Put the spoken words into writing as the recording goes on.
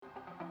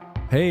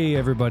Hey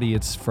everybody,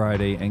 it's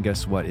Friday, and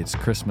guess what? It's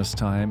Christmas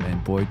time,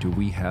 and boy, do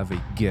we have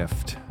a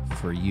gift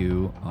for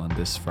you on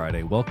this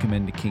Friday. Welcome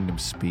into Kingdom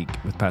Speak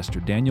with Pastor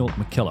Daniel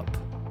McKillop.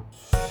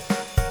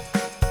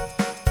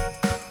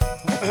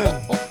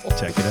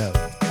 Check it out.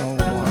 Oh,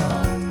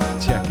 wow.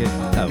 Check it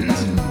out.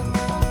 That's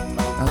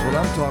what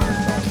I'm talking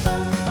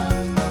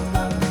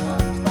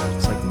about.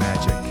 It's like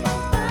magic.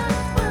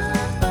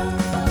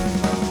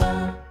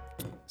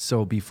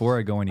 So before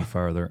I go any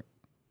farther,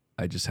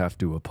 I just have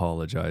to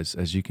apologize.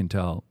 As you can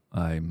tell,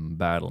 I'm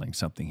battling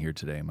something here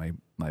today.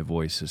 My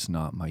voice is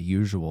not my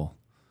usual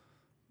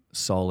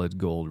solid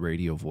gold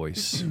radio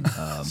voice.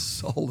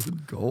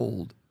 Solid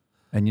gold.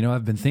 And you know,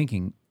 I've been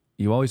thinking,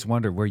 you always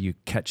wonder where you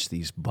catch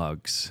these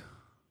bugs,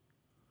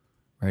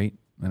 right?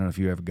 I don't know if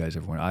you guys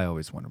ever wonder. I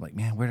always wonder, like,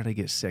 man, where did I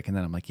get sick? And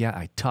then I'm like, yeah,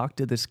 I talked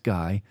to this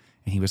guy,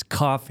 and he was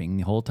coughing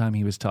the whole time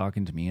he was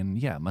talking to me, and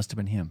yeah, it must have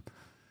been him.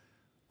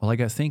 Well, I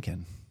got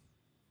thinking,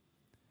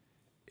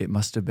 it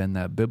must have been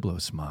that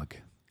Biblos mug.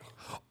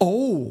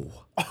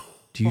 Oh.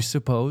 Do you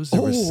suppose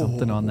there was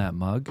something on that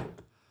mug?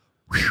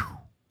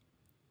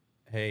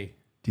 Hey,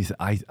 Do you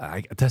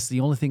I that's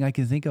the only thing I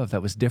can think of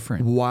that was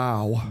different.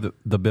 Wow.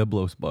 the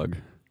Biblos bug.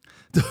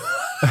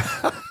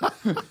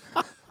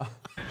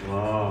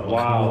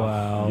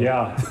 Wow.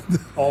 Yeah.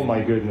 Oh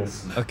my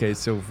goodness. Okay,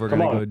 so if we're Come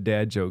gonna on. go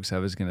dad jokes, I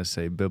was gonna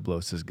say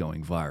Biblos is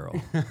going viral.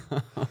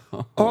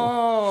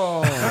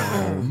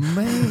 Oh,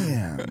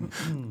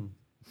 man.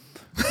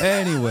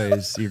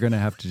 Anyways, you're gonna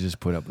have to just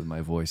put up with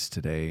my voice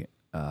today.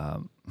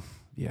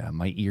 Yeah,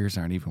 my ears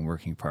aren't even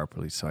working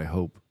properly, so I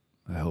hope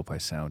I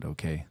sound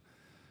okay.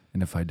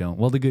 And if I don't,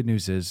 well, the good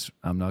news is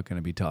I'm not going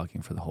to be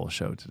talking for the whole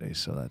show today,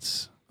 so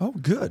that's Oh,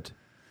 good.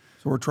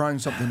 So we're trying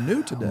something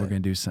new today. we're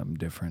going to do something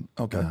different.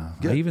 Okay, I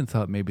good. even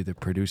thought maybe the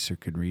producer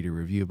could read a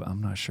review, but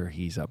I'm not sure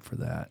he's up for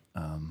that.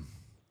 I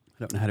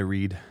don't know how to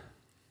read.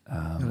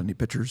 Got any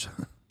pictures?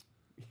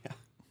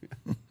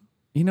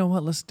 You know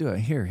what? Let's do it.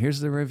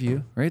 Here's the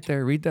review right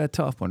there. Read that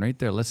top one right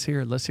there. Let's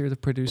hear the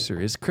producer.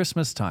 It's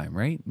Christmas time,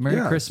 right? Merry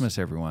Yes. Christmas,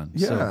 everyone.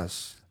 So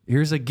Yes.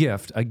 here's a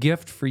gift. A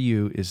gift for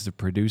you is the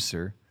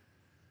producer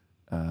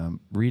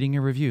reading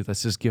a review.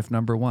 That's just gift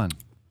number one.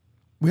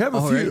 We have a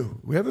All few. right.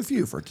 We have a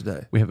few for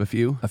today. We have a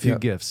few. A few Yeah,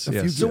 gifts. a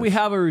few Yes. So we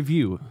have a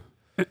review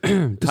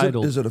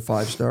titled. Is it a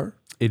 5-star?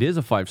 It is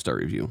a 5-star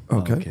review.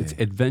 Okay. Okay. It's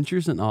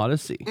Adventures in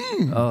Odyssey.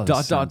 Oh,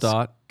 that sounds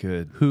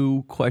good.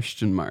 Who ?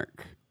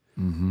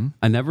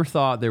 I never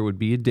thought there would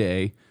be a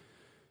day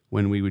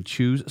when we would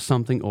choose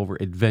something over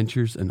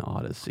Adventures in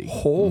Odyssey.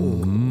 Oh.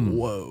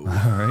 Whoa.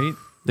 All right.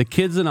 The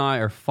kids and I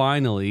are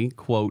finally,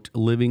 quote,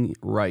 living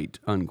right,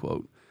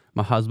 unquote.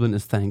 My husband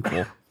is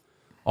thankful.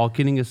 All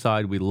kidding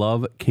aside, we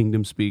love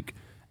Kingdom Speak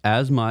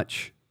as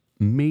much,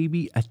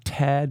 maybe a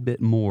tad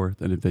bit more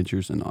than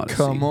Adventures in Odyssey.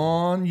 Come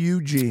on,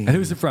 Eugene. And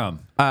who's it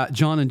from?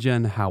 John and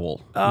Jen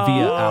Howell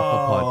via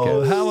Apple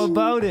Podcasts. How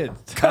about it?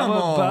 Come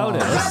How about on. it?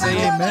 Let's say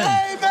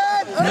amen.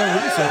 No, we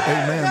can say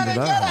amen to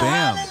that.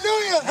 Bam.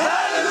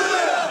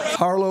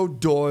 Harlow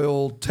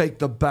Doyle, take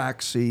the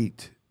back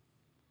seat.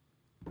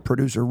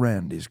 Producer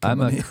Randy's I'm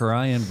coming a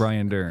crying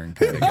Brian Dern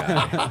kind of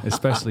guy,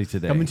 especially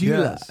today. Coming to you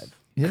Yes. live.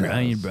 Yes.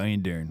 Crying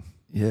Brian Dern.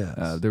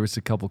 Yes. There was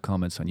a couple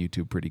comments on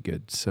YouTube pretty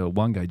good. So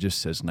one guy just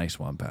says, "Nice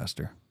one,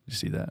 Pastor." You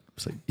see that?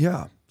 It's like,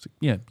 Yeah.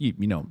 yeah, you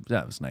know,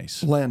 that was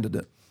nice. Landed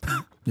it.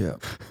 Yeah.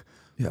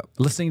 Yeah.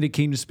 Listening to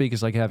Kingdom Speak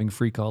is like having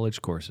free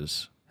college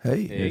courses.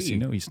 Hey. Yes, you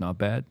know, he's not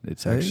bad.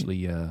 It's Hey.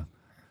 actually,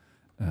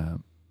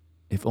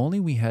 if only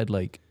we had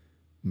like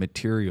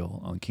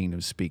material on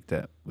Kingdom Speak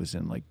that was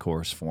in like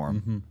course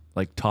form,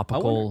 like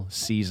topical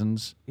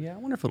seasons. Yeah, I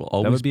wonder if it'll That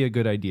always would be a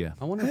good idea.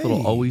 I wonder if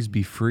it'll always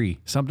be free.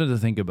 Something to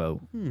think about.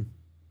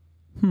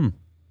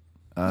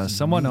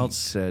 Someone else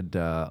said,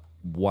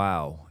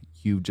 wow,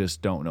 you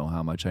just don't know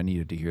how much I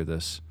needed to hear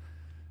this.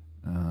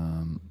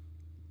 And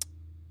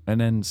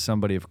then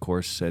somebody, of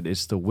course, said,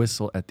 it's the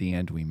whistle at the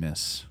end we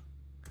miss.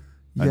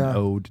 Yeah. An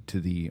ode to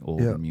the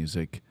old Yeah.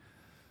 music.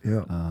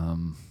 Yeah.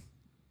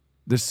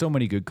 There's so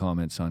many good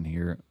comments on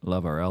here.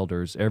 Love our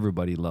elders.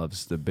 Everybody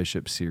loves the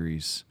Bishop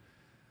series.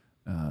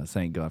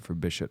 Thank God for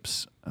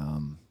bishops.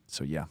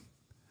 So, yeah.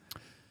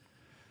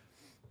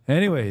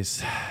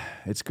 Anyways,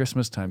 it's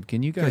Christmas time.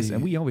 Can you guys, Okay.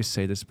 and we always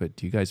say this, but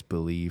do you guys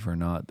believe or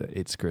not that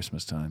it's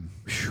Christmas time?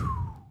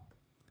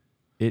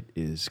 It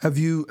is Have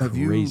you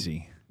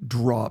crazy.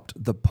 dropped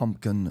the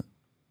pumpkin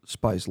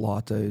spice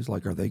lattes?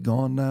 Like, are they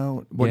gone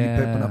now? What are you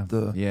picking up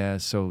the? Yeah,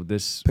 so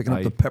this... Picking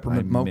up the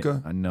peppermint ma-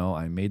 mocha? No,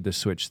 I made the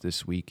switch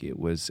this week. It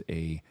was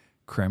a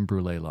creme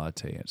brulee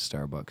latte at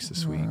Starbucks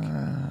this week.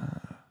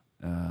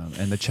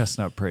 And the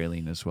chestnut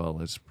praline as well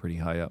is pretty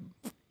high up.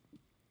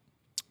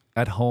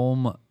 At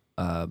home,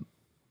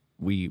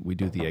 we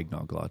do the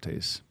eggnog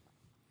lattes.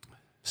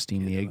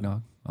 Steam the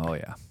eggnog. Oh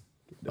yeah.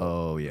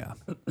 Oh yeah.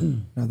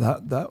 Now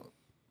that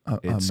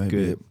It's I may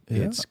good. Be,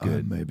 yeah, It's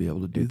good. I may be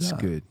able to do It's that.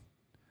 good.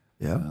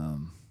 Yeah.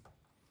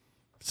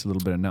 It's a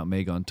little bit of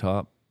nutmeg on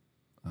top.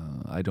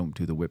 I don't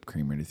do the whipped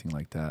cream or anything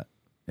like that.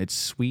 It's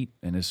sweet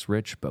and it's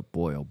rich, but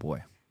boy, oh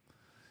boy,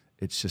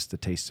 it's just the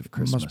taste of It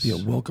Christmas. must be a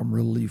welcome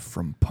relief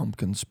from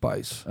pumpkin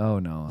spice Oh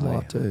no,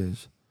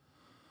 lattes.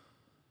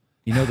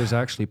 there's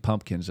actually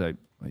pumpkins. I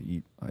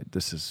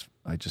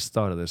just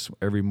thought of this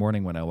every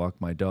morning when I walk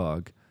my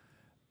dog.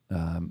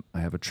 I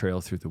have a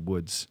trail through the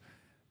woods,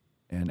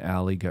 and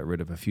Allie got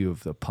rid of a few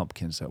of the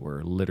pumpkins that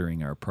were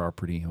littering our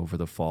property over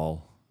the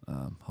fall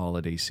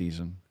holiday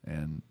season.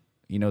 And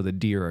the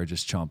deer are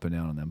just chomping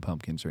down on them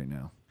pumpkins right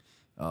now.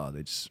 Oh,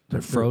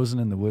 they're frozen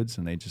in the woods,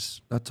 and they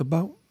just That's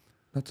about.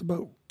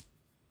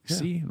 Yeah.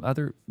 see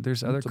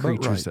there's other That's about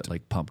creatures right. that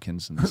like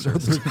pumpkins and Other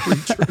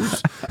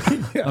creatures.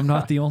 I'm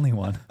not the only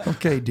one.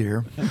 Okay,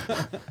 dear.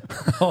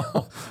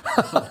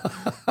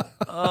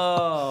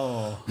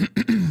 Oh.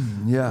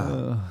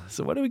 Yeah.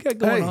 So what do we got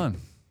going Hey. on?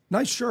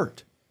 Nice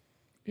shirt.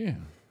 Yeah.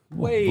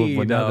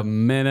 Wait now a that-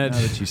 minute. now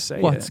that you say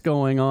What's it.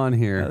 going on Now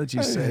here? that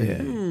you say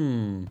it.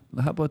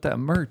 How about that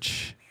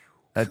merch?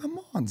 Come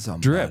on,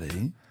 somebody.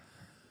 Drip.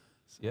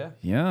 Yeah.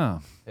 Yeah.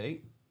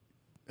 Hey.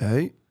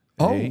 Hey.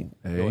 Oh. Hey,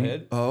 Go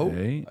ahead. Oh.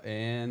 Hey.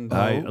 And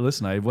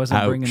Listen, I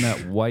wasn't bringing Ouch.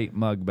 that white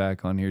mug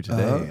back on here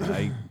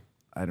today.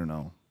 I don't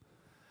know.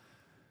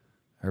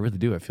 I really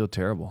do. I feel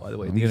terrible. By the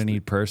way, I'm these going to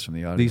need purse from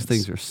the audience. these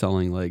things are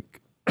selling like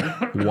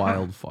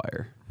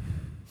wildfire.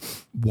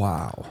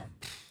 Wow.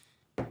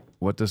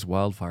 What does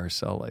wildfire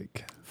sell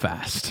like?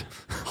 Fast.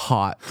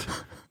 Hot.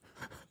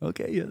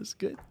 Okay, yeah, that's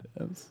good.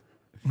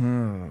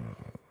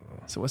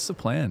 So what's the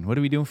plan? What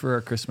are we doing for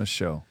our Christmas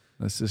show?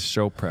 This is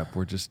show prep.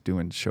 We're just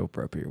doing show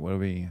prep here. What are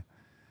we?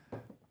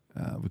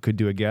 We could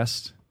do a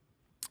guest.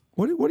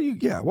 What do you?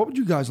 Yeah. What would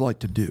you guys like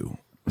to do?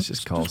 Let's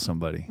just call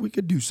somebody. We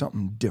could do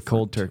something different.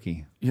 Cold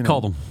turkey. You know,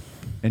 Call them.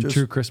 In Just-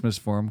 true Christmas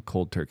form,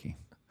 cold turkey.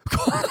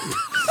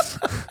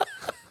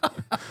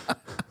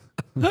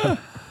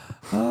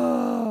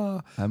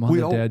 I'm on We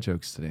the al- dad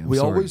jokes today. I'm we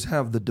sorry. always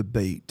have the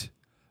debate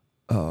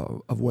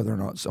of whether or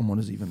not someone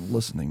is even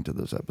listening to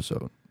this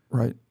episode,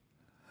 right?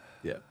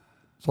 Yeah.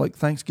 It's like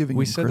Thanksgiving.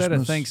 We and said that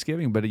Christmas. at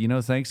Thanksgiving, but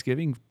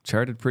Thanksgiving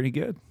charted pretty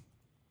good.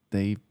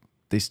 They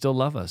still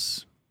love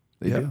us.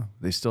 They Yeah. do.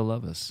 They still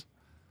love us.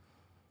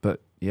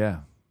 But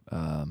yeah,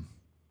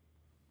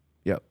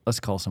 let's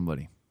call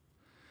somebody.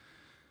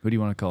 Who do you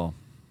want to call?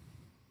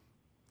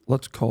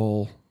 Let's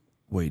call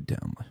Wade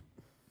Townley.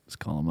 Let's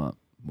call him up.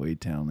 Wade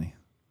Townley.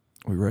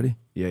 We ready?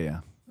 Yeah.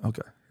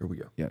 Okay, here we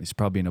go. Yeah, he's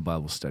probably in a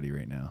Bible study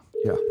right now.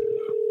 Yeah.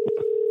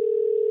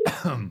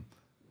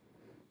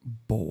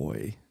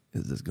 Boy,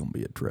 is this going to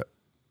be a trip.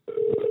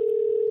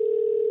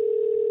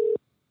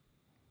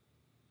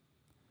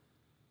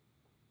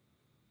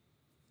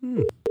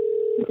 You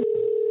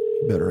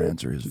better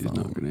answer his He's phone.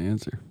 not going to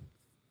answer.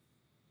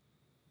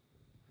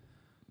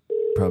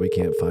 Probably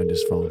can't find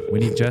his phone. We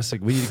need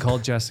Jessica. We need to call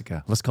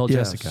Jessica. Let's call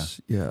Jessica.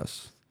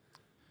 Yes.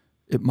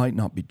 It might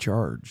not be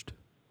charged.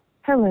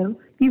 Hello,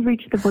 you've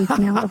reached the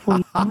voicemail of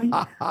Wade Townley.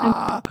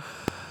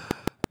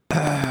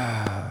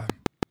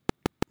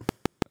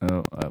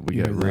 We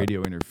You got hear that?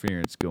 radio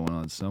interference going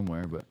on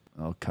somewhere, but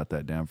I'll cut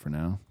that down for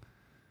now.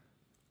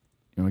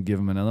 You want to give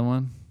him another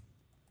one?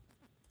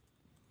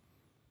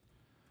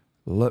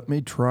 Let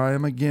me try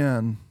him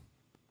again.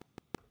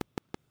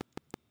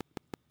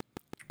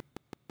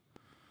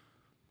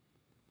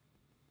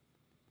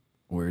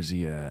 Where's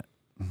he at?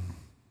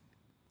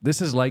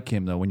 This is like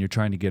him, though, when you're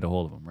trying to get a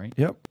hold of him, right?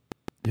 Yep.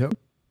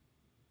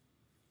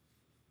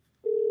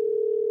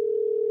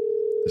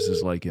 This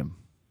is like him.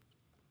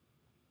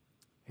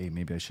 Hey,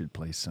 maybe I should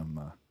play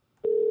some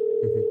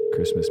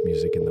Christmas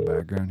music in the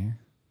background here.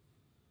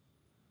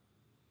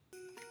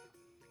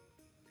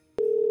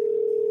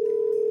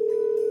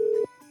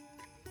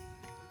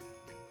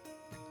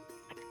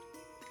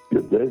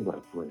 Good day, my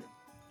friend.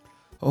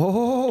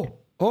 Oh.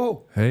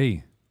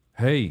 Hey.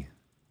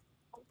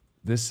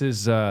 This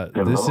is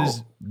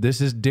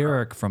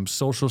Derek from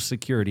Social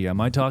Security.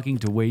 Am I talking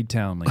to Wade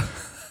Townley?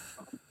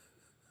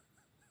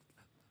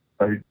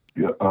 Hey,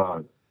 you're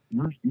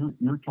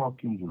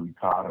talking to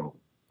Ricardo.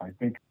 I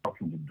think you're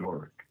talking to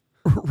Doric.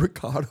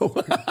 Ricardo.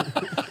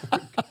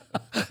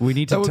 We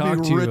need to That would talk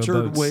be to you Richard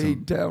about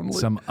Wade Townley.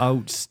 some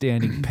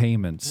outstanding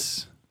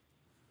payments.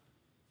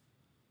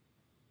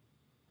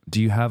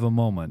 Do you have a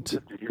moment?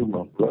 Good to hear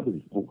my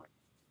brother's voice.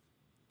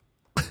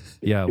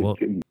 Yeah, well,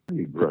 Can you hear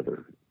me,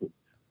 brother?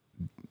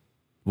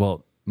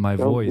 my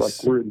Sounds voice.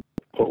 like we're in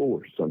the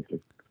pole or something.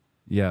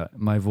 Yeah,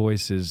 my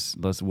voice is.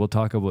 We'll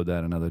talk about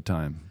that another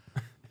time.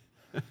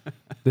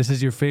 This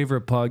is your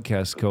favorite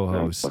podcast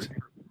co-host.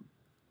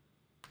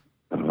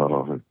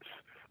 It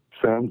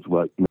sounds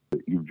like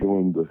you've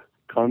joined the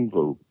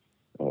Convo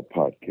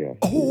podcast.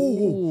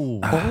 Oh.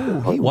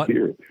 I What?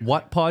 hear it.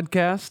 What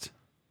podcast?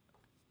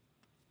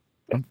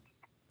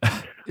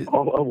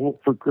 All I want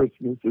for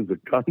Christmas is a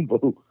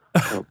Convo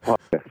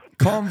podcast.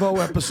 Convo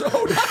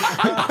episode.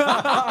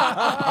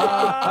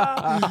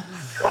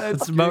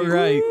 That's about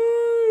right.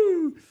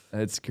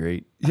 That's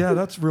great. Yeah,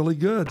 that's really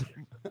good.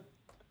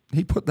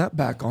 He put that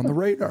back on the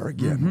radar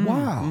again.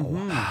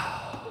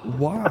 Wow.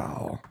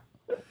 Wow.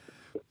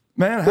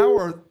 Man,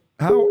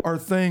 how are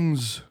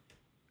things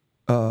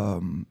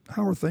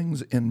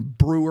in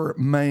Brewer,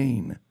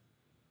 Maine?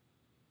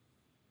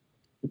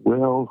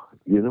 Well,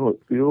 it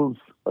feels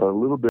a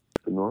little bit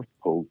at the North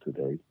Pole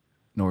today.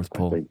 North I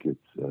Pole. think it's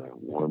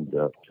warmed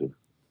up to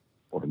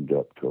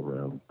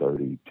around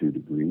 32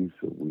 degrees,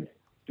 so we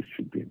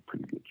should be in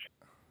pretty good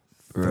shape.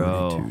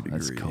 Bro, 32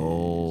 that's degrees.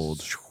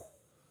 cold.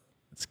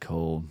 It's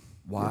cold.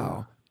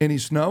 Wow. Any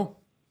snow?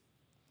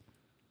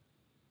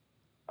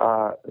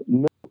 No,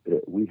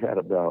 we had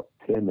about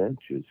 10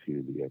 inches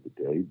here the other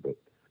day, but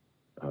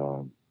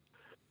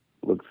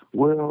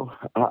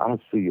I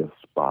see a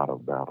spot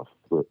about a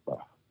foot by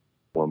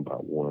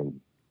one.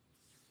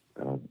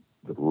 The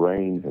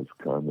rain has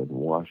come and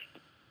washed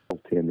all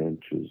 10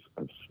 inches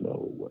of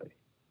snow away.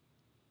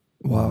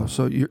 Wow.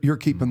 So you're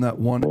keeping that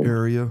one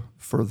area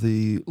for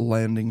the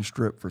landing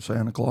strip for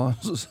Santa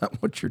Claus? Is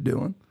that what you're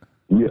doing?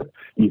 Yeah.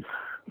 Yes.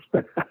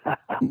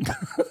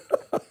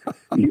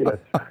 Yes.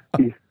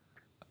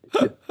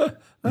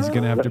 He's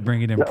going to have to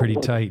bring it in pretty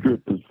tight.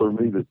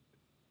 That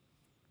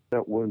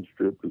one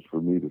strip is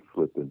for me to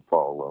slip and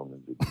fall on.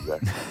 Is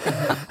exactly.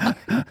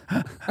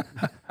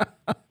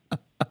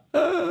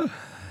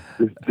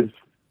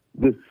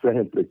 This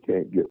Santa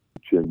can't get the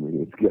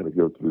chimney. It's got to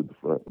go through the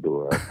front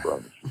door. I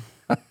promise you.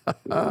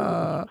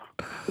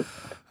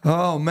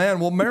 Oh man!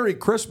 Well, Merry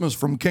Christmas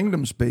from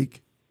Kingdom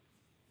Speak.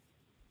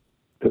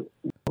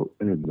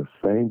 And the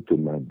same to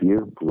my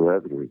dear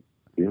brethren.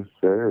 Yes,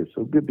 sir.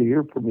 So good to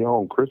hear from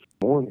y'all on Christmas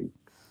morning.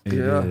 It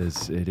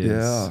is. It is.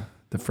 Yeah.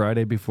 The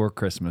Friday before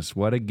Christmas.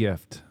 What a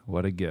gift.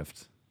 What a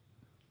gift.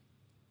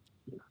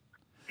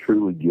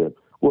 Truly good.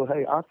 Well,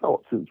 hey, I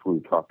thought since we were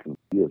talking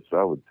gifts,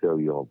 I would tell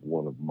y'all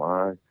one of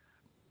my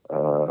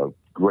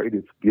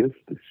greatest gifts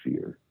this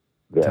year.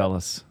 That Tell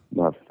us.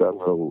 My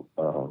fellow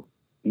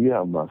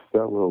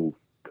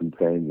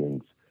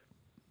companions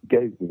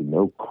gave me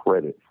no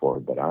credit for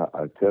it, but I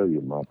tell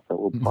you, my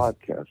fellow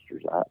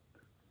podcasters, I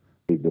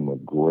gave them a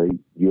great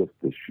gift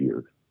this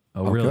year.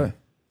 Oh, really? Okay.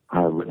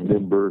 I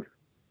remember,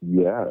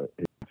 I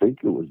think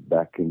it was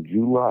back in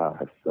July,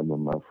 some of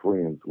my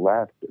friends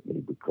laughed at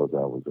me because I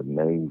was a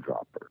name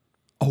dropper.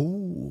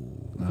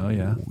 Oh,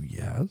 yeah.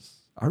 Yes.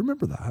 I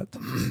remember that.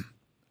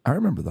 I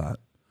remember that.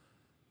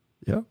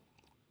 Yeah.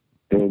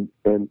 And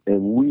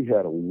we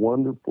had a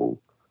wonderful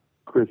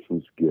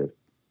Christmas gift,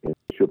 and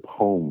Bishop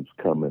Holmes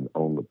coming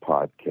on the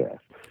podcast.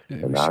 Yeah,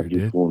 and we I sure just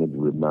did. wanted to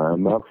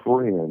remind my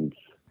friends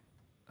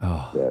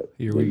Oh, that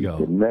here we go.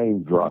 the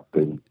name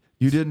dropping.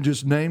 You didn't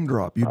just name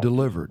drop. You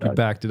delivered. You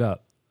backed it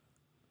up.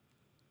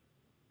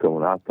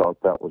 So I thought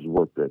that was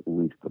worth at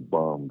least a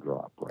bomb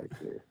drop right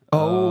there.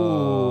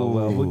 Oh,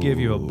 well, we'll give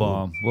you a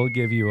bomb. We'll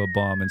give you a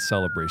bomb in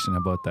celebration. How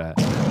about that?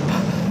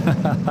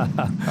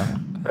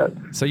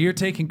 So you're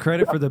taking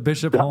credit for the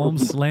Bishop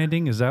Holmes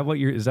landing? Is that what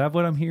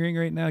I'm hearing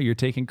right now? You're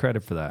taking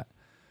credit for that.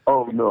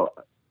 Oh no,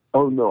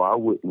 I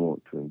wouldn't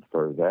want to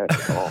infer that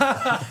at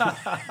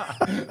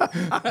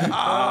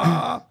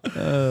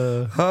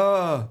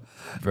all.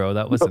 Bro,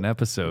 that was an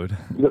episode.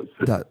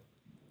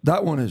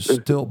 That one is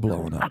still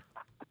blowing up.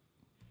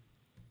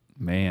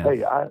 Man,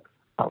 Hey, I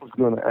was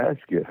going to ask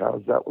you,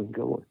 how's that one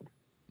going?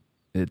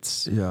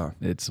 it's Yeah.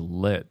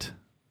 lit.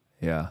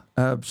 Yeah.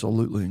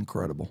 Absolutely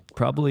incredible.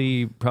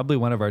 Probably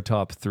one of our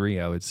top 3,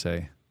 I would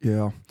say.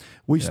 Yeah.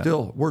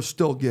 We're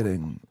still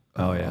getting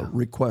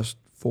requests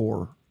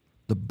for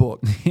the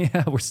book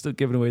Yeah, we're still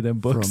giving away them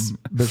books. from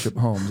Bishop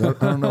Holmes. I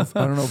don't know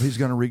if he's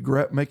going to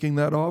regret making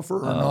that offer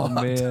or Oh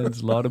not. man,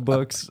 it's a lot of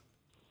books.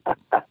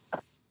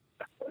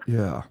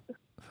 Yeah.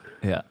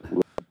 Yeah.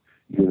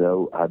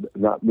 I'm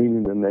not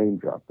meaning to name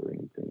drop or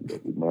anything,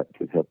 but we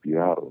could help you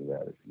out on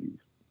that if you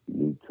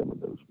need some of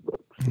those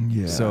books.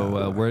 Yeah.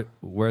 So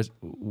where's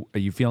are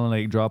you feeling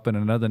like dropping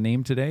another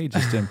name today,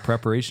 just in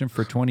preparation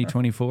for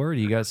 2024?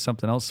 Do you got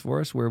something else for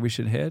us where we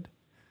should head?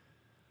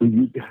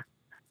 You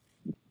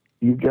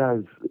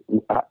guys,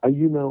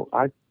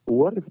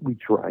 what if we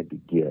tried to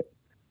get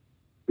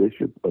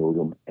Bishop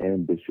Odom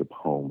and Bishop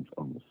Holmes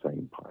on the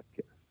same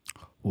podcast?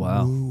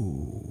 Wow.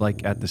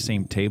 Like at the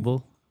same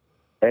table?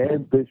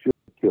 And Bishop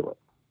Killer.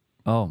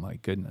 Oh my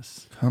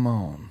goodness. Come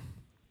on.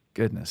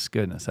 Goodness.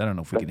 I don't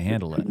know if we can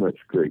handle Too it. much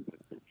greatness.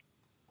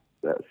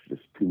 That's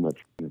just too much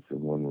greatness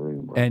in one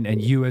room. Right And there.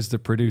 you as the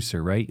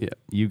producer, right? Yeah.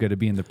 You got to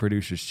be in the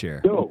producer's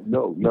chair. No.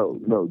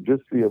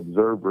 Just the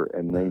observer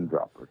and name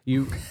dropper.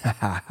 You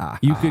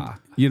could,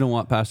 you know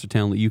what, Pastor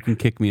Townley, you can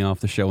kick me off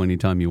the show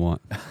anytime you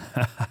want.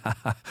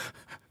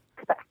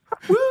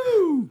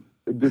 Woo!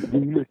 Do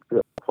you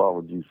accept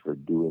apologies for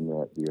doing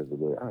that the other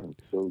day? I'm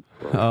so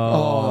sorry.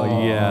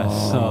 Oh, yes.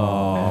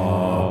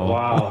 Oh.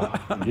 Wow.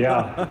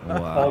 Yeah.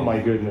 Oh my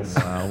goodness.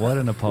 Wow, what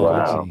an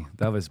apology.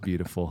 That was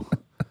beautiful.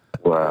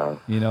 Wow.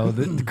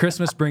 The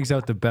Christmas brings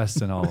out the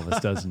best in all of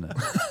us, doesn't it?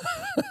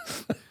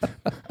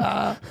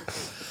 I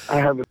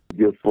have a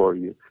gift for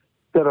you.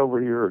 Sit over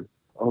here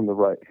on the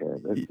right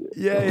hand. That's it.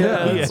 Yeah.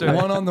 that's right.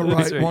 One on the right,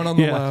 That's right. one on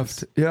the Yeah.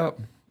 left. Yep.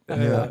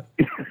 Yeah.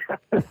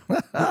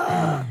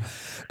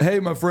 Hey,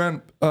 my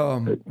friend,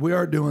 we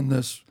are doing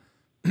this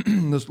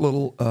this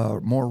little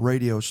more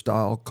radio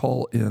style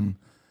call in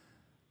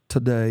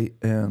today,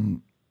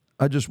 and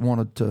I just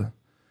wanted to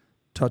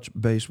touch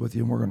base with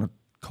you. And we're going to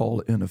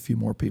call in a few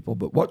more people.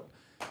 But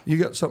You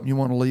got something you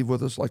want to leave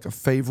with us, like a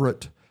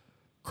favorite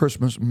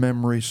Christmas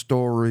memory,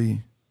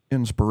 story,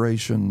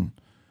 inspiration,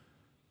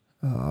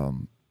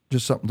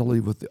 just something to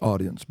leave with the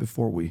audience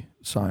before we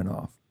sign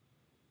off?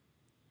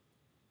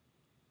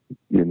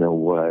 You know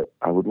what?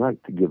 I would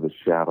like to give a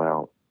shout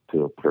out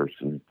to a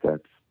person.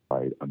 That's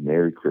right. A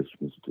Merry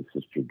Christmas to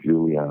Sister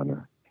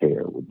Juliana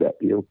Hare. Would that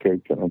be okay?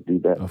 Can I do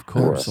that? Of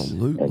course.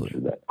 Absolutely. Answer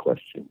that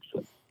question.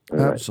 So, all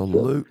right.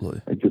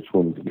 Absolutely. So I just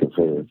wanted to give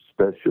her a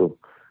special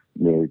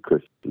Merry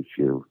Christmas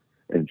here.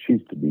 And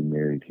she's to be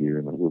married here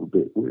in a little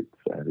bit. We're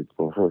excited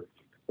for her.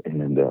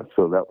 And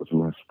so that was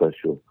my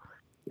special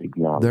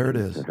acknowledgement There it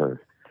is. to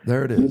her.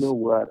 There it is. You know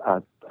what?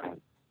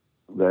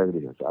 There it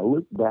is. I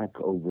look back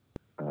over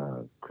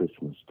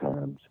Christmas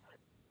times,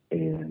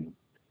 and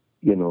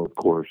of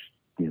course,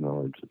 as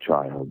a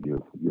child,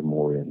 you're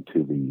more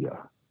into the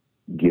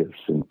gifts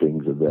and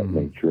things of that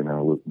nature. And I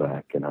look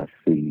back and I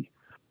see,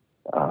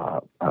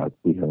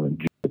 in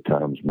the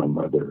times my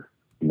mother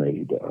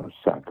made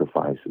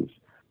sacrifices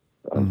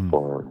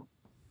for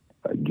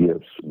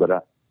gifts, but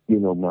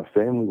my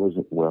family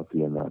wasn't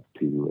wealthy enough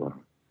to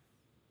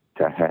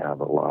have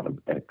a lot of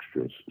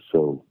extras.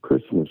 So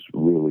Christmas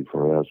really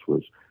for us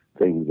was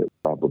things that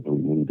probably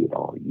needed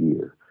all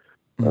year.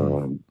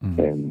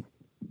 And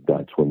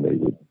that's when they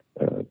would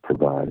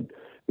provide,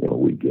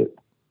 we get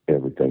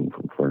everything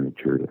from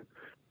furniture to,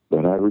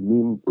 but I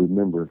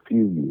remember a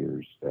few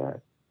years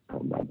that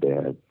my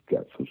dad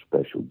got some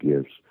special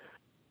gifts.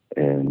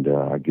 And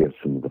I guess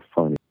some of the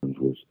funny ones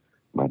was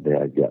my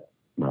dad got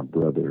my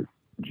brother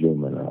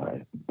Jim and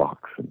I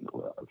boxing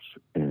gloves.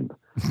 And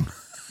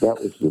that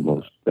was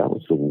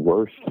the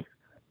worst.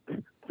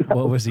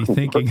 What was he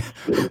thinking?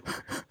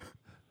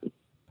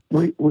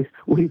 We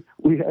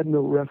had no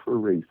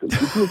referee, so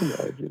could you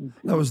imagine?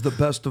 That was the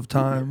best of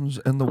times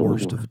and the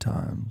worst of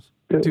times.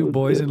 Two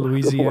boys in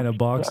Louisiana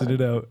boxing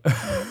it out.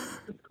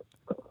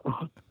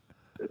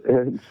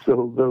 And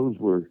so those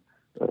were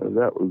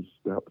that was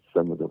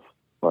some of the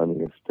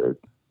funniest or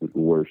the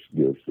worst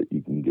gifts that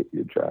you can get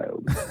your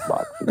child,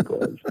 boxing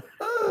gloves.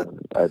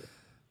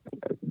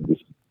 It's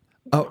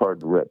hard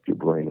to wrap your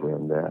brain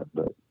around that,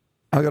 but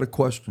I got a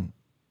question.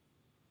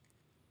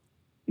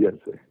 yes,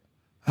 sir.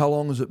 How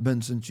long has it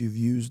been since you've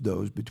used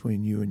those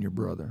between you and your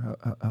brother?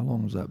 How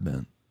long has that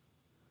been?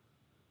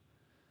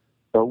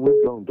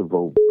 We're going to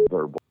verbal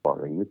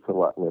barring. It's a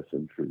lot less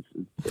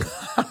intrusive.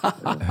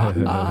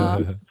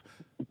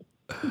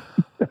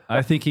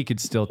 I think he could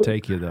still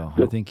take you though.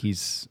 I think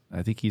he's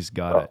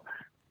got it.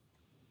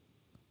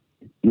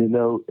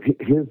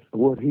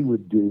 What he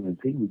would do is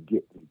he would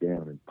get me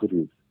down and put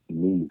his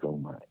knees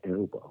on my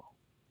elbow,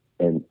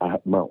 and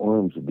my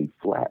arms would be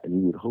flat, and he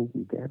would hold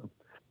me down.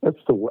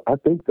 I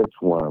think that's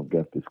why I've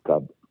got this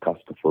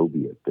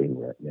claustrophobia thing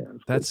right now.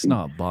 That's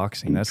not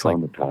boxing. That's like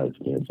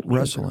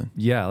wrestling.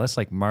 Yeah, that's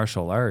like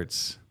martial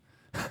arts.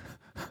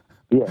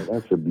 Yeah,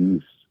 that's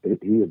abuse.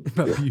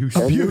 Abuse.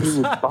 And he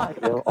would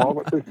fight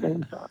all at the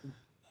same time.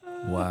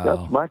 Wow.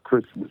 That's my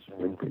Christmas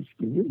memories.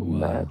 Can you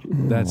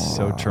imagine? That's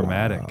so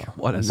traumatic.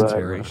 What a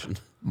situation.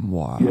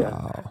 Wow.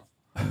 Yeah.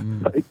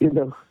 In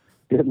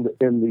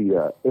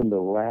the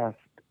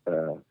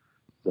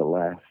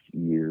last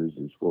years,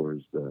 as far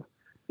as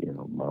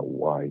my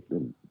wife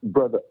and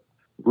brother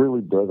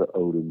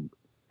Odom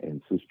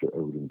and Sister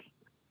Odom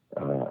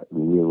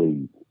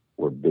really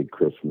were big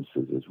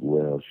Christmases as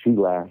well. She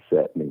laughs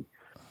at me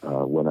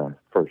when I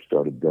first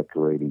started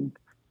decorating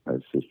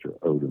Sister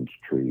Odom's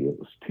tree. It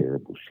was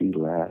terrible. She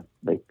laughed.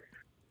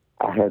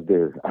 I had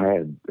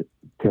the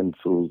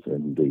pencils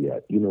and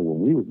the when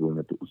we were growing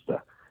up,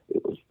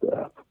 it was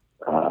the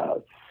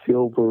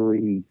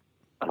silvery.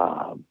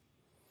 How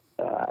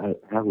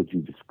would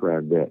you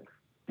describe that?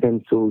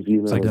 Pencils,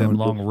 It's like them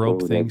long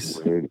rope things.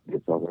 It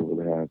gets all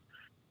over the house.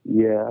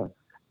 Yeah.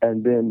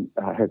 And then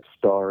I had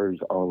stars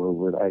all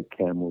over it. I had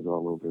camels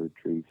all over the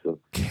tree. So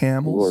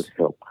Camels? Lord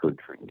help her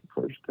tree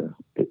first.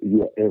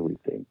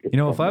 Everything.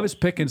 If I was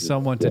picking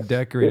someone to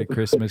decorate a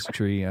Christmas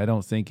tree, I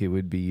don't think it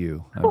would be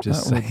you. I'm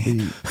just That saying.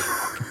 would be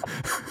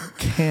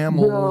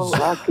camels.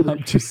 No,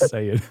 I'm just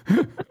saying.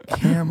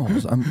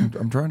 Camels.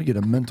 I'm trying to get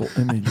a mental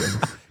image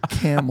of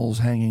camels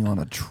hanging on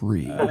a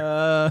tree. They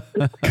were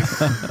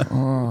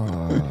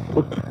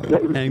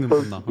Hang them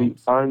supposed from the to be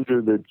humps.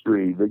 under the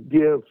tree. The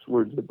gifts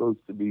were supposed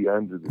to be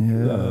under the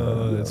tree.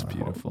 Oh, that's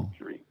beautiful.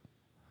 Tree.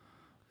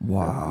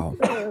 Wow.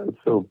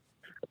 So,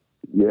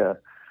 yeah.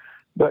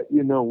 But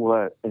you know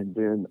what? And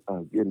then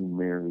getting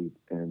married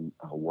and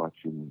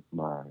watching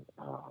my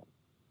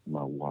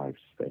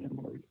wife's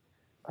family,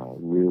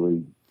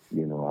 really,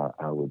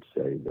 I would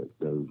say that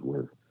those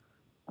were,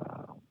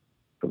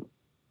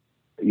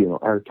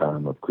 our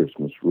time of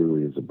Christmas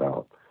really is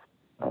about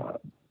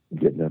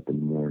getting up in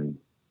the morning,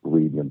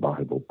 reading a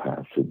Bible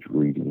passage,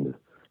 reading,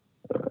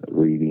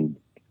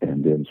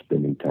 and then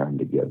spending time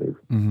together.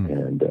 Mm-hmm.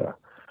 And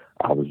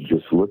I was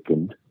just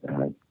looking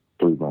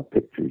through my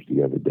pictures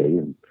the other day,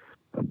 and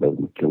Brother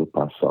McKillop,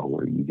 I saw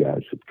where you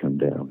guys had come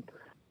down,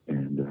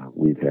 and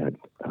we'd had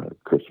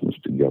Christmas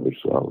together.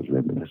 So I was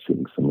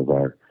reminiscing some of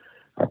our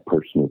our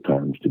personal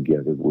times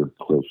together. We're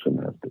close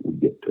enough that we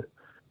get to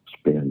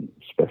spend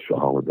special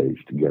holidays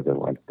together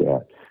like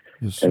that.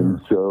 Yes, sir.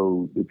 And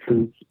so the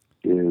truth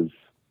is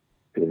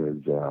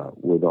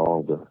with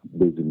all the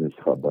busyness,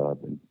 hubbub,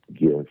 and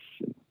gifts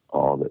and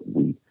all that,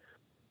 we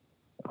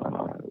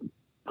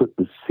put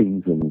the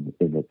season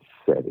in its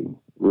setting.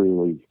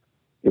 Really,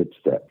 it's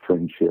that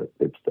friendship,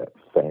 it's that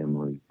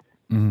family,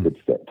 it's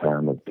that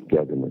time of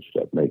togetherness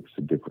that makes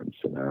a difference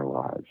in our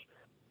lives.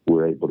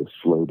 We're able to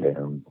slow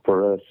down.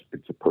 For us,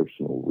 it's a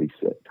personal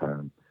reset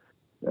time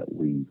that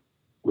we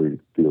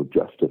feel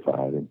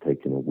justified in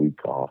taking a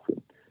week off,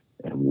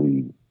 and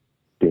we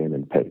pen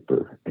and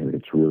paper, and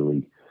it's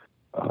really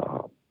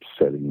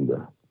setting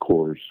the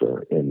course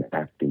or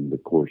enacting the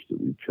course that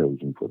we've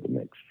chosen for the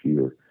next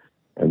year.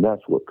 And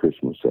that's what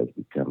Christmas has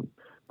become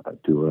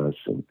to us.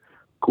 And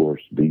of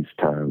course, these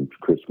times,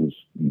 Christmas,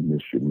 you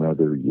miss your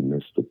mother, you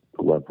miss the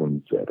loved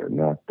ones that are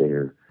not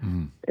there.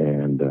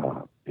 And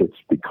it's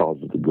because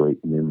of the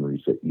great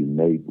memories that you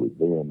made with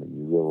them, and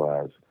you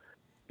realize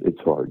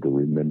it's hard to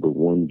remember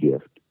one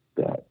gift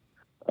that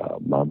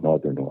my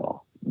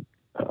mother-in-law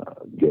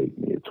gave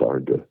me. It's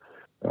hard to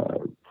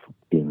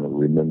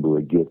remember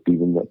a gift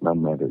even that my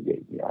mother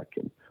gave me. I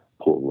can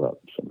pull up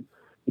some,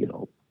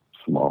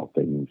 small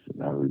things,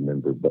 and I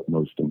remember, but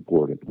most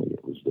importantly,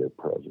 it was their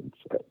presence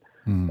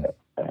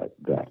at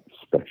that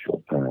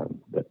special time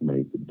that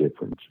made the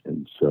difference.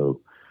 And so,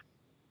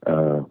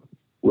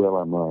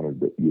 I'm honored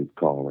that you'd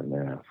call and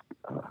ask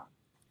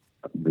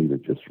me to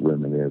just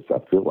reminisce. I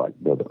feel like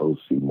Brother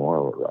O.C.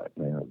 Marler right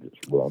now, just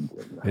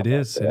rumbling. It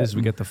is.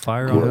 We got the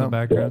fire on in the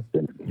background.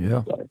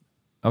 Yeah.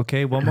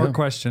 Okay, one more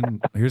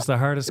question. Here's the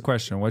hardest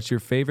question. What's your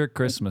favorite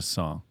Christmas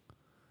song?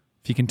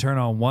 If you can turn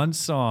on one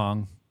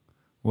song,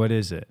 what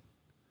is it?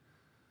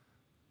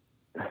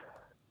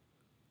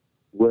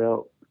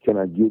 Well, can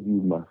I give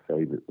you my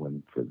favorite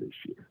one for this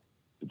year?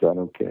 Is that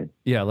okay?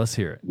 Yeah, let's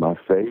hear it. My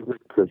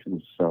favorite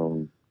Christmas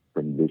song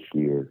from this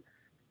year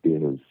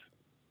is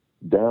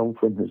Down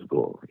from His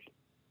Glory.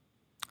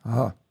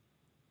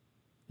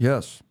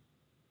 Yes.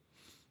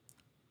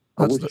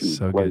 I That's wish you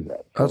so would play good.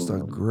 that. That's the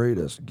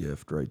greatest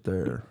gift right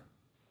there.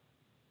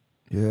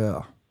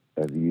 Yeah.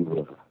 Have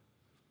you,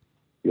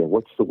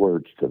 what's the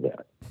words to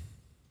that?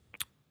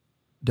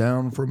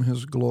 Down from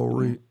his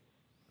glory,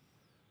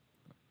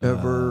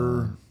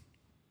 ever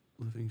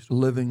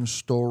living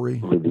story.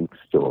 Living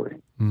story.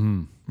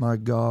 My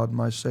God,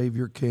 my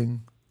Savior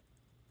King.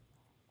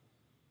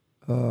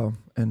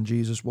 And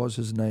Jesus was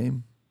his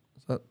name.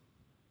 Is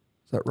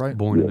that right?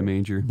 Born in a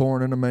manger.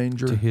 Born in a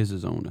manger. To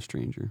his own a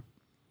stranger.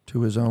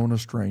 To his own a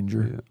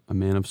stranger. Yeah. A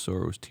man of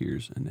sorrows,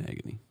 tears, and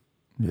agony.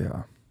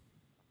 Yeah.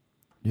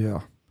 Yeah.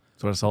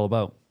 That's what it's all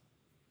about.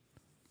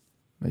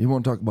 Now, you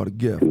want to talk about a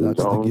gift? To That's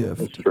his the own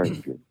gift. a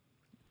stranger.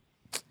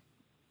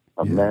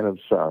 A man of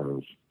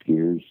sorrows,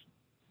 tears,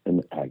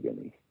 and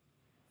agony.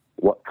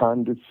 What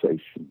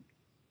condescension,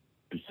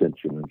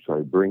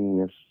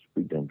 bringing us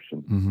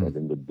redemption, that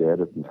in the dead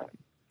of night,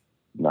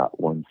 not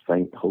one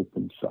faint hope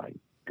in sight,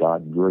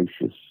 God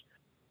gracious,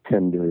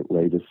 tender,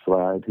 laid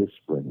aside his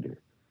splendor,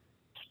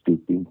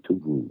 stooping to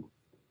woo,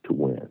 to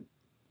win,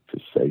 to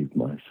save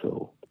my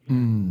soul.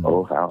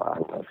 Oh, how I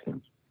love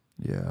him.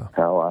 Yeah.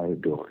 How I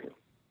adore him.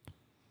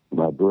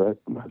 My breath,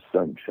 my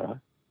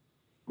sunshine,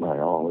 my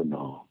all in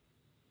all.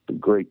 The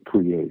great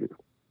creator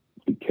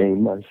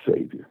became my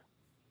savior,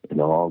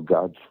 and all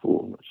God's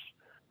fullness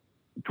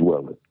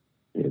dwelleth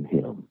in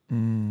him.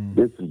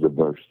 This is a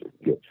verse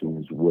that gets in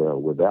as well.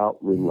 Without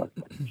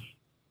reluctance,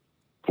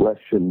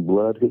 flesh and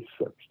blood his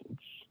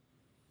substance,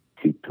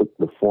 he took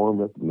the form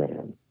of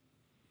man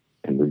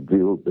and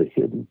revealed the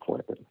hidden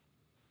plan.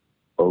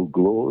 O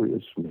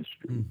glorious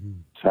mystery,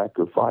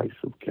 sacrifice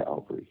of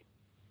Calvary.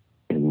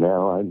 And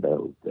now I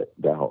know that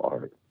thou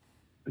art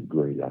the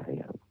great I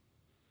am.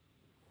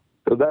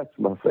 So that's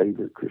my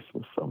favorite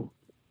Christmas song.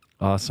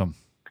 Awesome.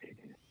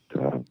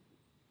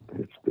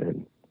 It's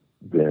been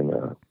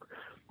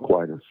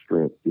quite a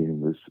strength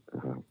in this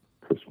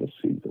Christmas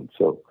season.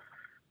 So,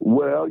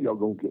 y'all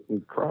gonna get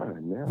me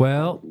crying now.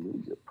 Well,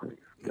 Hallelujah, praise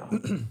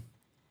God.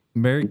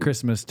 Merry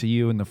Christmas to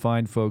you and the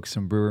fine folks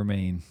in Brewer,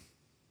 Maine.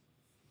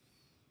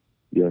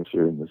 Yes,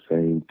 sir, and the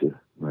same to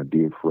my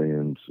dear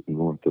friends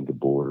north of the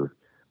border.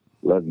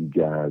 Love you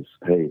guys.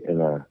 Hey,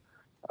 and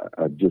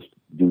I just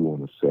do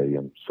want to say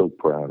I'm so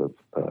proud of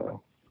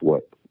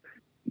what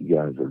you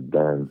guys have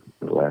done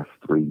the last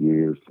 3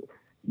 years.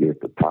 You're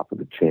at the top of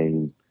the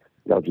chain.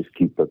 Y'all just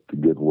keep up the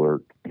good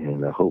work,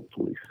 and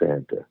hopefully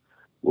Santa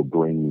will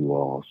bring you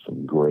all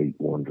some great,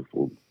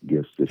 wonderful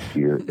gifts this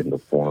year in the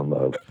form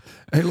of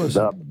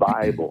the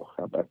Bible.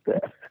 How about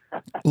that?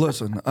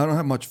 Listen, I don't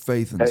have much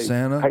faith in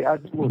Santa,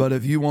 but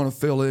if you want to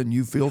fill in,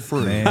 you feel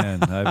free.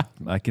 Man,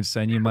 I can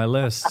send you my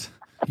list.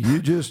 You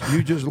just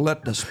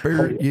let the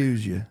Spirit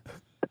use you.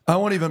 I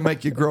won't even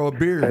make you grow a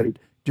beard.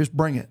 Just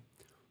bring it.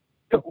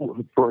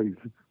 Oh, praise.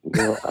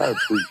 Well, I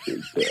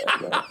appreciate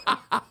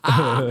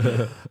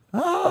that.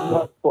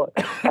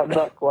 I'm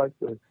not quite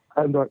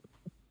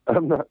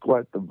I'm not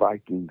quite the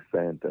Viking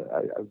Santa.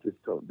 I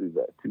just don't do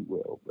that too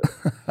well.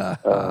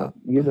 But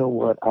you know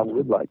what? I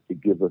would like to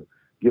give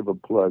a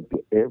plug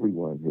to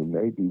everyone who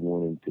may be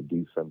wanting to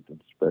do something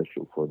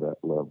special for that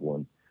loved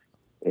one.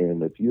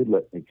 And if you'd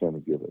let me kind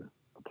of give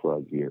a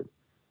plug here,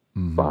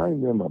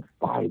 find them a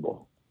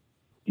Bible.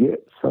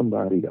 Get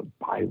somebody a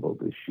Bible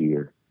this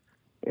year,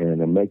 and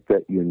make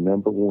that your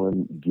number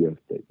one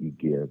gift that you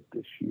give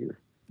this year.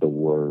 The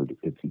Word,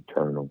 it's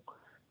eternal.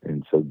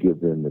 And so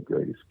give them the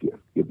greatest gift.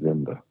 Give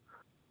them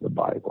the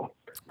Bible.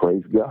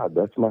 Praise God.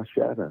 That's my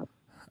shout out.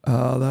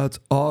 That's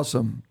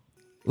awesome.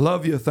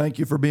 Love you. Thank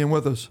you for being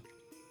with us.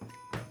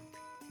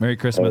 Merry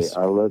Christmas.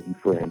 Hey, I love you,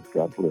 friends.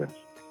 God bless.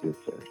 Yes,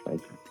 sir.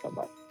 Thank you.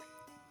 Bye-bye.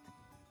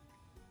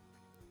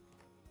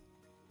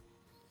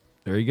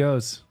 There he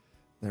goes.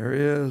 There he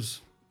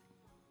is.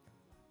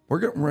 We're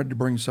getting ready to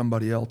bring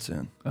somebody else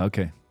in.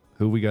 Okay.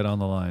 Who we got on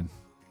the line?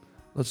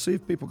 Let's see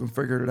if people can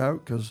figure it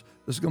out, because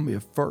this is going to be a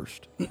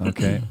first.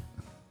 Okay.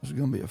 This is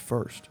going to be a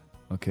first.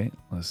 Okay.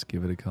 Let's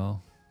give it a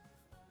call.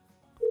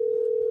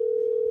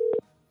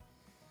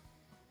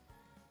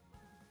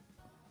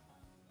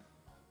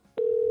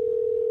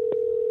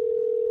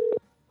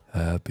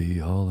 Happy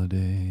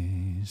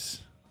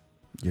holidays.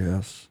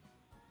 Yes.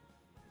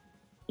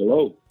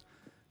 Hello.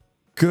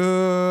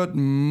 Good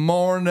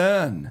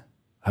morning.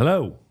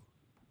 Hello.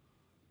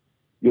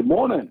 Good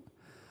morning,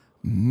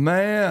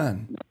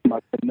 Man,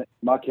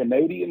 my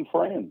Canadian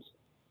friends.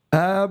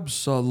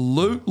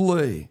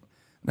 absolutely.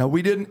 Now,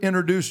 we didn't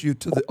introduce you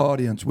to the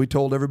audience. We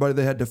told everybody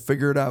they had to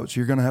figure it out, so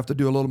you're going to have to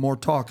do a little more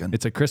talking.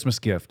 It's a Christmas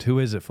gift. Who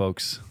is it,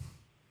 folks?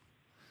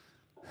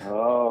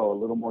 Oh, a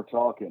little more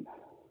talking.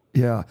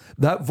 Yeah,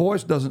 that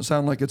voice doesn't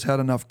sound like it's had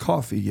enough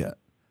coffee yet.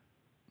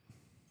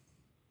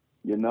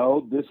 You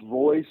know, this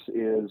voice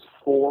is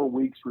 4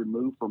 weeks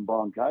removed from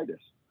bronchitis.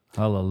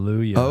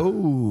 Hallelujah.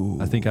 Oh.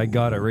 I think I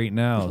got it right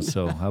now.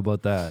 So how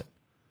about that?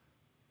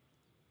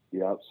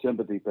 Yeah,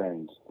 sympathy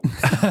pains.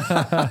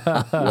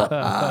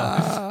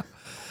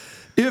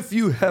 If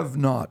you have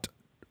not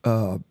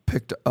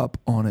picked up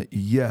on it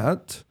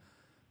yet,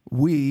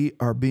 we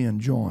are being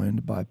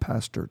joined by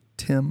Pastor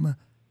Tim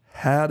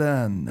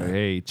Haddon.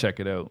 Hey, check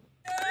it out.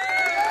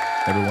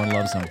 Everyone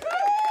loves him.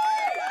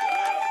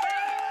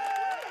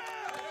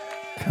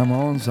 Come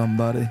on,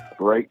 somebody.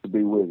 Great to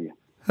be with you.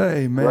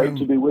 Hey, Great to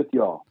man. be with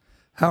y'all.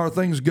 How are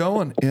things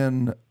going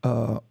in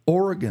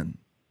Oregon?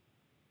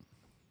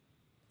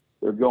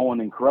 They're going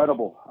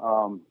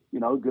incredible. You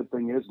know, good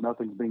thing is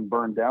nothing's being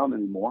burned down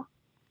anymore.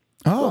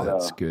 Oh,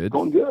 That's good.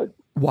 Going good.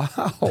 wow.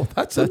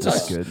 That's That's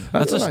a good. nice-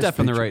 That's a nice step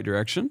in the feature. right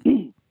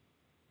direction.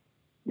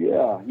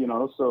 Yeah, you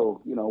know,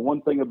 so, you know,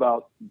 one thing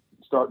about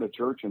starting a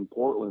church in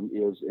Portland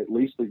is at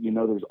least that you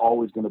know there's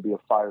always going to be a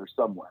fire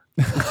somewhere.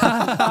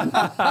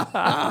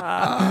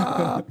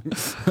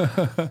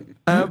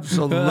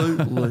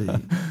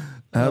 Absolutely.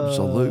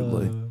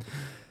 Absolutely.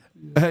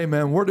 Hey,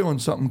 man, we're doing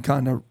something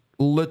kind of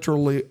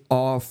literally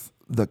off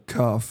the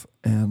cuff.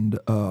 And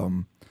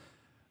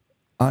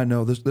I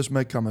know this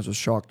may come as a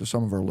shock to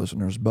some of our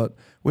listeners, but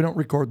we don't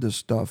record this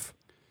stuff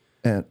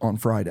on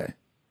Friday.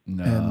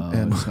 No,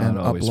 and it's not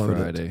always upload it.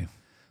 Friday.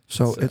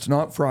 So it's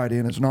not Friday,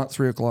 and it's not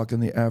 3 o'clock in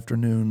the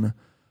afternoon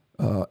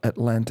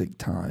Atlantic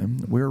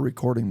time. We're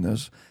recording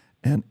this,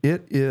 and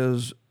it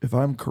is, if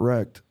I'm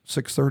correct,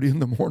 6:30 in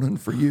the morning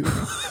for you.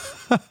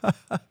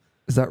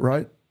 Is that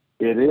right?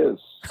 It is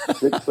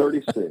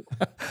 6:36.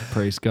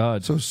 Praise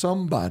God. So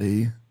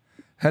somebody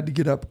had to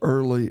get up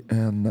early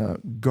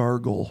and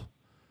gargle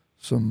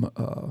some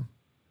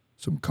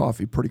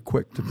coffee pretty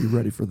quick to be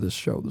ready for this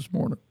show this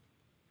morning.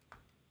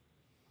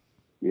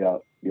 Yeah,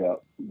 yeah.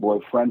 Boy,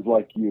 friends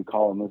like you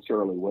calling this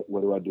early, what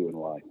do I do in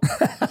life?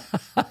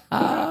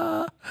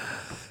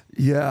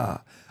 Yeah.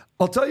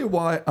 I'll tell you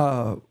why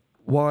I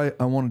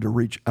wanted to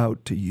reach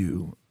out to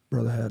you,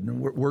 Brother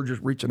Haddon. We're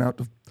just reaching out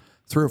to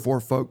 3 or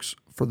 4 folks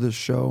for this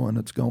show, and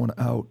it's going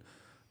out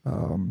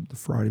the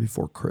Friday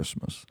before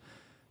Christmas.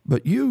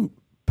 But you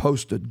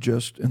posted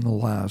just in the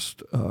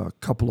last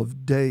couple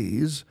of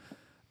days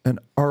an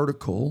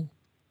article,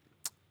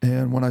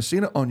 and when I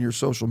seen it on your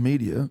social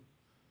media,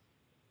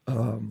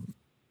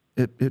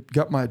 it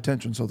got my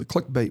attention, so the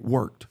clickbait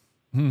worked.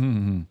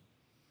 You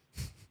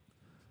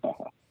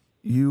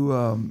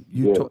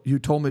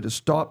told me to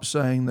stop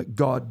saying that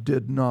God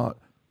did not.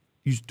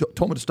 You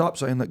told me to stop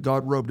saying that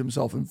God robed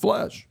himself in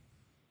flesh.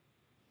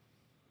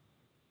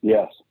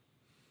 Yes.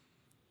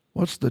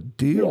 What's the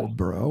deal, Yes.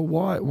 bro?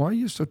 Why are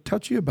you so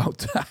touchy about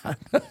that?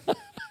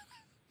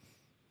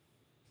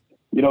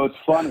 You know, it's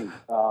funny.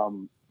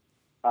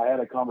 I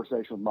had a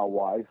conversation with my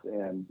wife,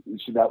 and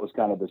that was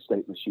kind of the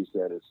statement she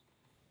said is,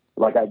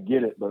 like, I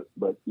get it, but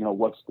you know,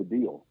 what's the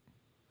deal?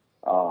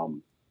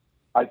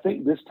 I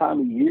think this time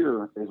of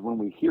year is when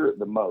we hear it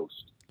the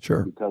most.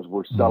 Sure. Because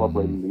we're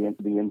celebrating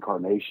the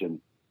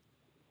incarnation.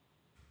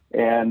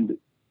 And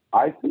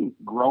I think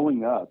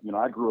growing up, you know,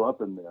 I grew up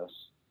in this,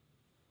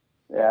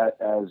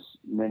 as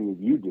many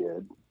of you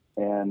did,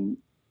 and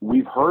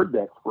we've heard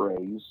that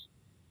phrase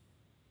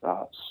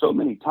so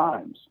many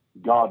times.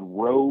 God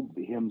robed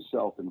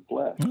himself in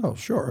flesh. Oh,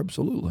 sure,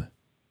 absolutely.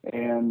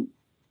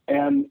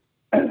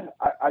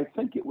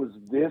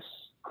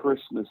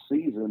 Christmas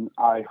season,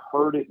 I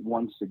heard it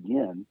once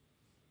again.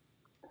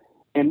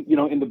 And, you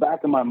know, in the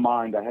back of my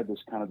mind, I had this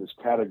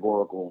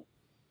categorical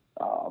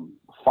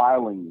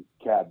filing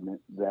cabinet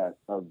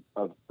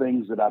of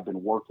things that I've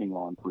been working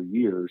on for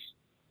years.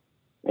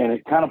 And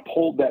it kind of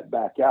pulled that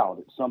back out.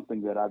 It's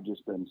something that I've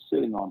just been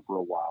sitting on for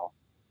a while.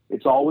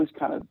 It's always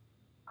kind of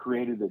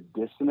created a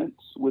dissonance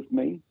with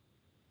me,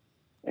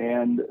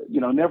 and, you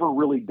know, never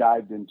really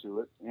dived into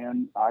it.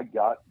 And I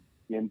got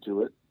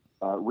into it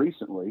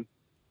recently,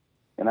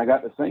 and I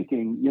got to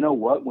thinking, you know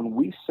what, when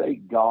we say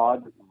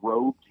God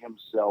robed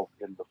himself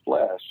in the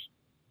flesh,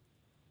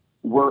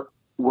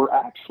 we're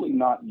actually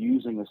not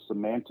using a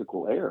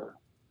semantical error.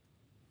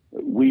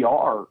 We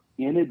are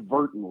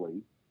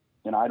inadvertently,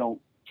 and I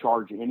don't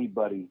charge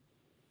anybody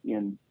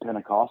in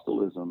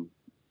Pentecostalism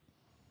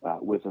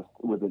with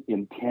an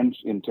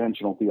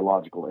intentional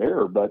theological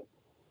error, but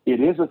it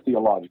is a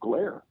theological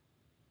error,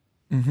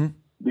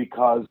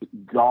 because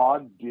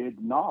God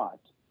did not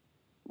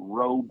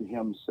robe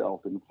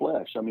himself in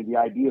flesh. I mean, the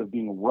idea of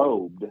being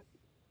robed,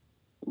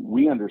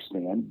 we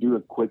understand. Do a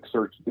quick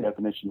search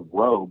definition of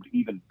robed,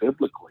 even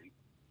biblically,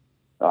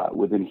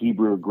 within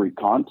Hebrew or Greek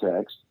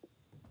context.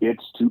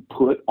 It's to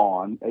put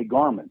on a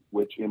garment,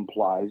 which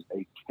implies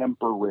a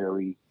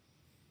temporary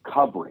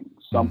covering,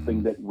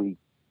 something that we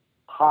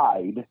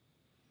hide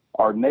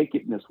our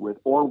nakedness with,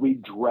 or we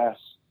dress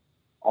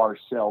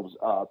ourselves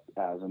up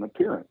as an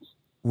appearance.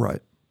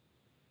 Right.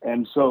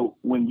 And so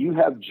when you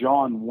have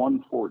John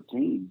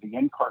 1:14, the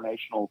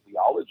incarnational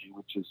theology,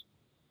 which is,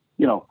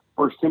 you know,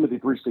 1 Timothy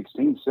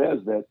 3:16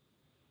 says that,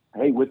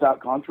 hey, without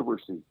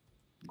controversy,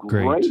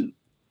 great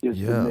is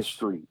the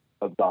mystery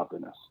of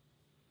godliness.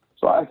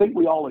 So I think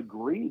we all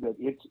agree that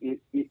it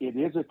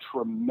is a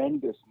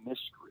tremendous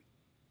mystery.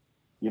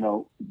 You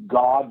know,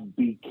 God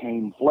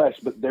became flesh,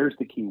 but there's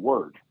the key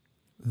word.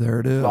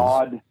 There it is.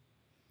 God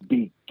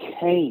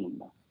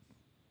became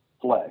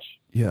flesh.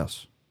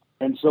 Yes.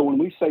 And so when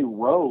we say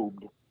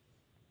robed,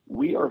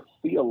 we are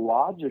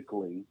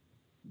theologically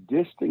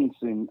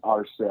distancing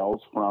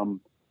ourselves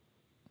from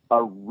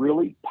a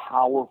really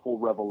powerful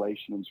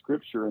revelation in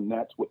Scripture, and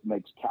that's what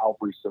makes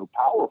Calvary so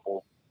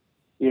powerful,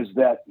 is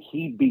that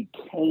he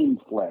became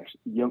flesh,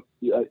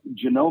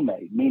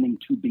 genome, meaning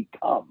to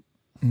become.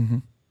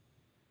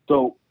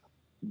 So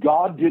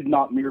God did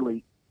not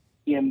merely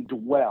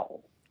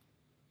indwell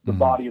the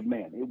body of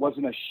man. It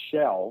wasn't a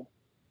shell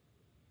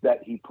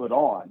that he put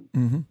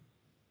on,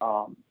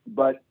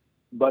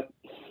 but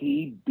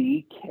he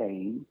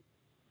became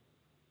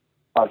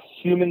a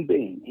human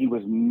being. He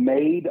was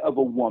made of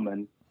a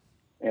woman,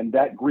 and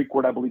that Greek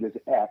word I believe is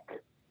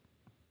ek,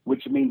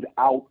 which means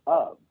out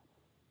of.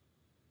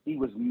 He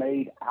was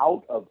made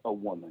out of a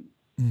woman.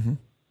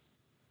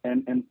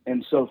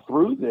 And so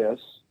through this,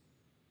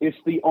 it's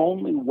the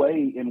only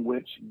way in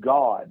which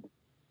God,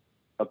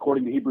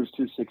 according to Hebrews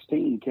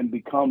 2:16, can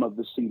become of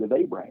the seed of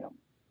Abraham.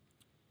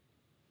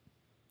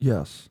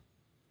 Yes.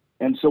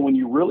 And so when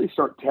you really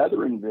start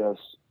tethering this,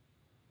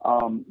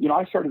 you know,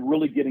 I started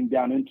really getting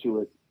down into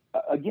it.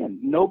 Again,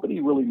 nobody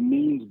really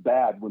means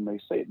bad when they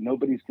say it.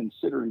 Nobody's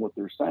considering what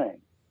they're saying.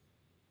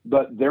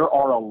 But there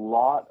are a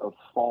lot of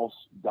false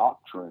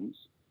doctrines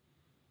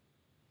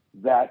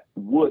that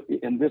would,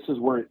 and this is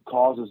where it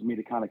causes me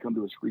to kind of come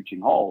to a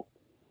screeching halt.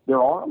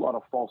 There are a lot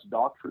of false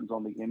doctrines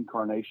on the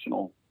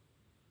incarnational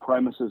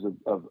premises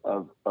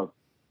of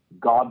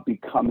God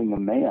becoming a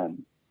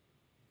man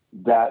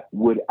that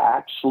would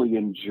actually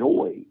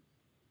enjoy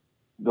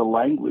the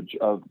language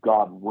of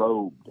God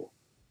robed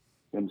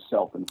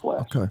himself in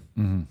flesh. Okay.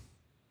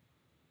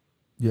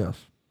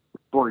 Yes.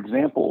 For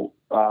example,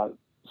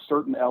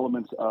 certain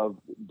elements of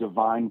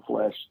divine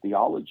flesh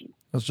theology.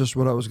 That's just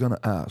what I was going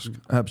to ask.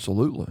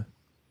 Absolutely.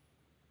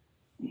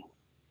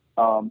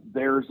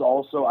 There's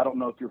also, I don't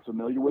know if you're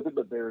familiar with it,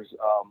 but there's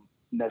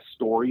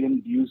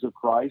Nestorian views of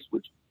Christ,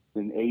 which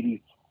in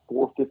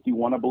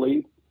 8451, I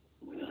believe,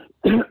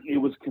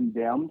 it was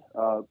condemned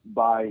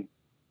by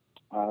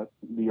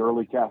the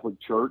early Catholic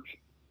Church.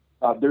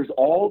 There's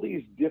all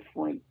these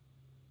different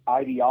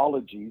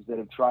ideologies that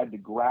have tried to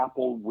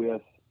grapple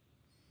with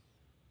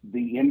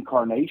the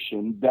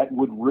incarnation that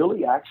would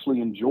really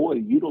actually enjoy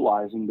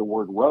utilizing the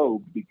word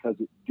robed, because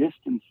it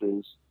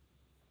distances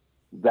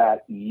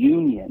that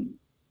union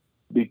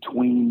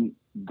between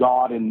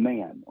God and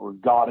man, or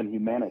God and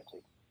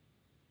humanity.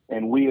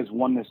 And we as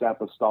Oneness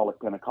Apostolic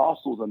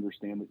Pentecostals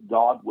understand that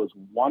God was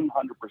 100%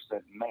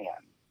 man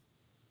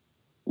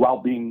while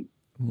being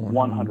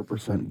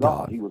 100%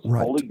 God. He was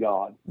fully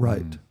God.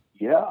 Right.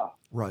 Yeah.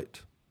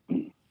 Right.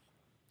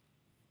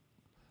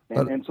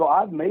 And so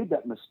I've made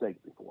that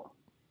mistake before.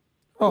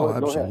 Oh,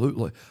 Go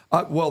absolutely.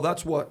 Well,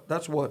 that's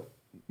what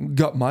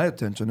got my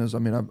attention. Is, I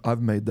mean,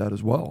 I've made that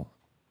as well.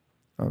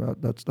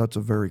 That's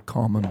a very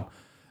common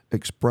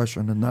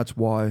expression, and that's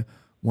why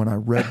when I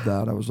read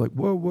that, I was like,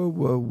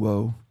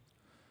 whoa,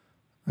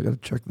 I got to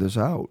check this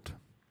out.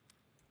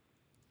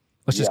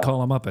 Let's just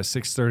call him up at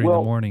 6:30 in the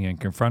morning and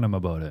confront him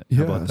about it.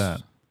 How about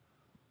that?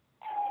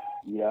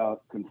 Yeah,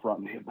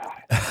 confront me about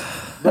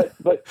it.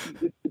 but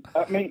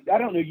I mean, I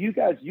don't know. You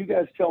guys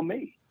tell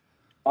me.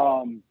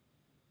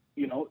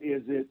 you know,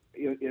 is it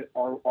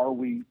are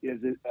we is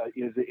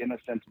it in a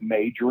sense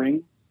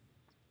majoring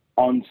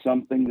on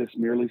something that's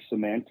merely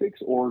semantics,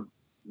 or,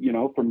 you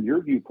know, from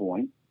your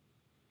viewpoint,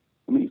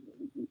 I mean,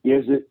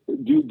 is it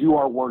do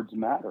our words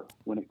matter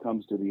when it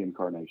comes to the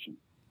incarnation?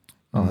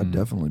 Oh, I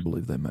definitely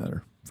believe they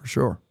matter, for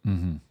sure.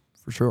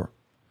 For sure.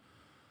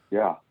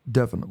 Yeah.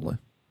 Definitely.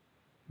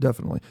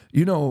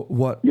 You know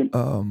what?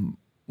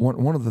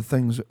 One of the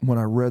things when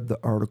I read the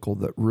article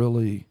that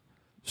really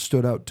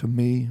stood out to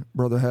me,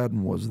 Brother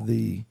Haddon, was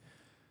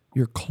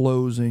your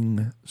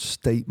closing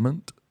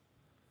statement.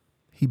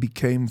 He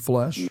became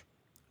flesh.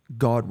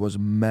 God was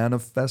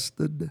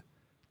manifested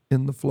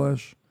in the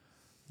flesh.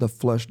 The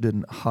flesh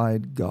didn't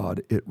hide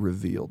God; it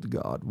revealed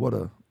God. What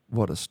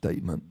a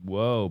statement!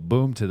 Whoa,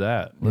 boom to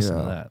that. Listen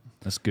to Yeah. that.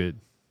 That's good.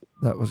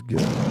 That was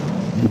good.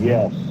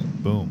 Yes.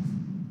 Boom.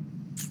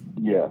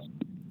 Yes.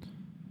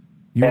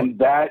 You- And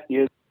that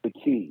is the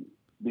key,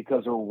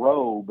 because a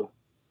robe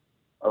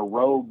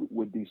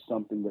would be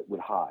something that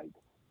would hide.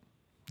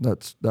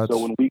 That's. So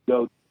when we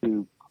go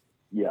to,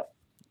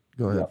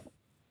 Go ahead.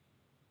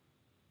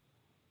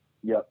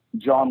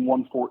 John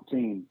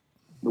 1:14,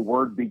 the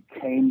Word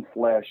became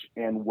flesh,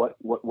 and what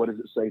does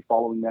it say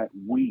following that?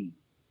 We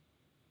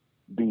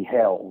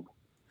beheld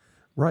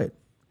Right.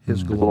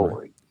 His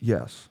glory.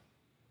 Yes.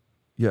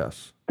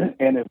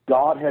 And if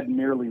God had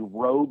merely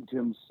robed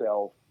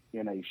himself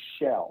in a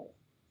shell,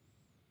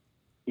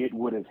 it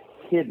would have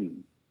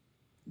hidden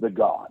the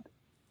God.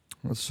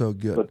 That's so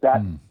good. But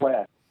that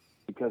flesh,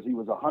 because he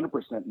was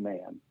 100%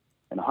 man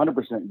and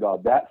 100%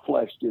 God, that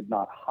flesh did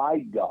not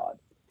hide God.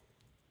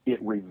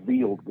 It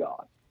revealed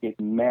God. It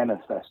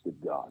manifested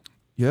God.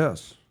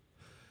 Yes.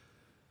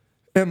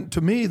 And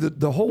to me,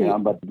 the whole Yeah,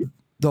 I'm about to get,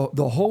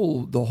 the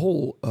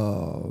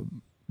whole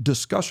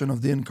discussion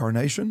of the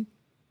incarnation,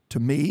 to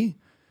me,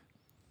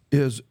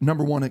 is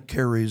number one, it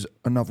carries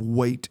enough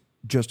weight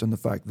just in the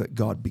fact that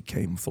God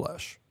became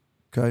flesh.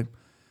 Okay,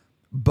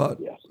 but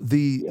Yes.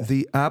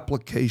 the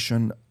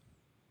application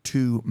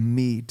to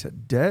me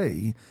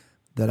today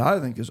that I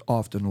think is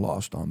often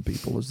lost on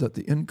people is that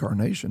the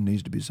incarnation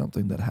needs to be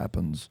something that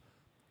happens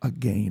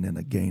again and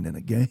again and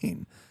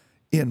again.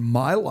 In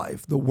my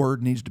life, the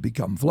Word needs to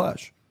become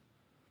flesh.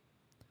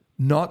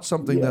 Not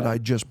something that I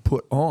just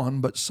put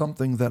on, but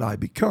something that I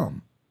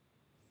become.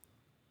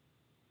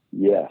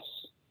 yes.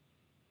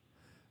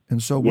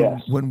 And so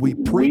Yes. when we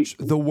preach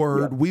the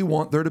Word, yeah. we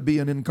want there to be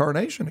an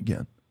incarnation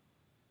again.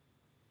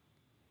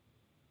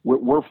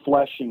 We're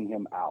fleshing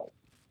him out,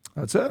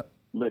 That's it.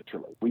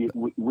 literally.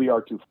 We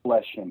are to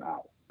flesh him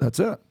out. That's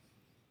it.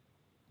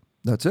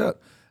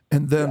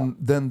 And then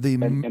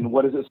And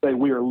what does it say?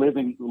 We are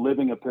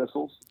living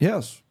epistles.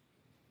 Yes.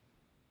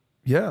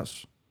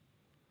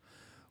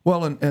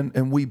 Well,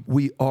 and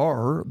we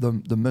are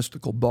the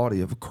mystical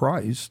body of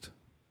Christ.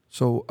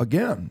 So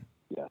again,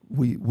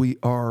 we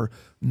are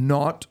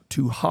not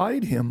to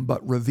hide him,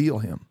 but reveal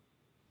him.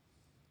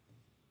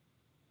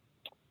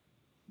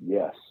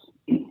 Yes.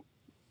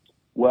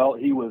 Well,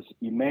 he was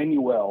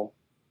Emmanuel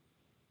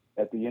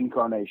at the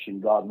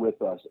incarnation, God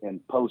with us,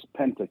 and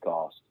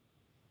post-Pentecost,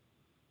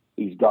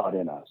 he's God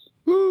in us.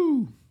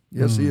 Woo!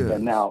 Yes, he is.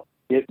 And now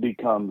it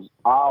becomes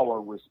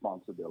our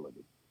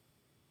responsibility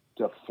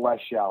to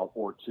flesh out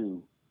or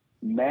to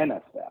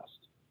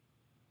manifest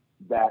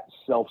that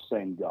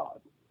self-same God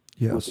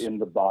within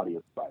the body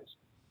of Christ.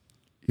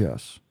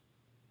 Yes.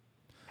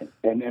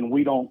 And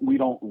we don't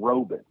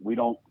robe it. We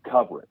don't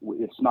cover it.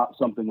 It's not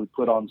something we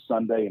put on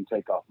Sunday and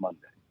take off Monday.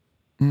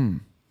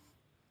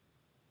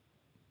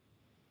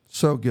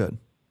 So good.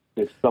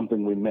 It's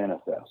something we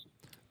manifest.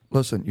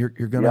 Listen, you're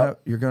gonna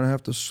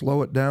have to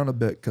slow it down a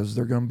bit because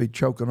they're gonna be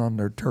choking on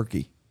their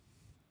turkey.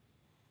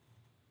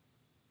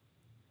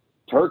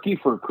 Turkey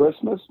for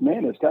Christmas,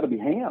 man, it's got to be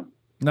ham.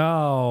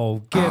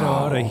 No, get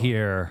out of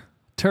here.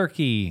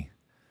 Turkey.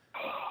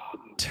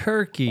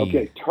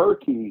 Okay,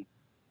 turkey.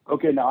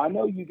 Okay, now I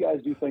know you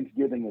guys do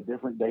Thanksgiving a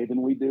different day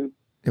than we do.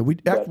 Yeah, we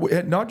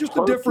not just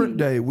a different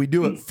day. We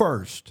do it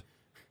first.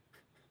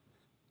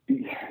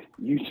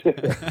 You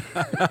said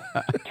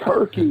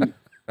turkey.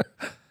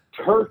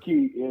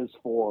 Turkey is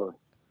for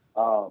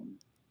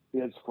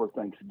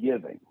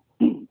Thanksgiving.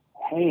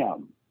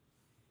 Ham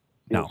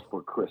is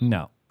for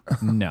Christmas.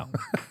 No.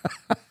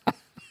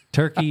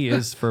 Turkey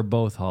is for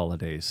both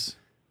holidays.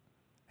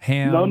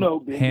 Ham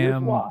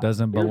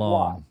doesn't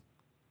belong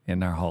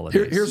in our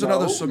holidays. Here's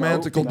another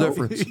semantical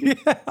difference.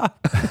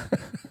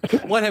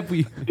 What have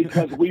we?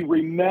 Because we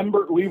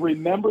remember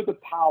the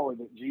power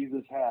that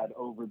Jesus had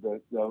over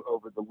the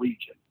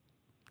legion.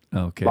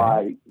 Okay.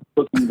 By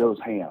cooking those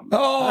hams.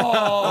 Oh,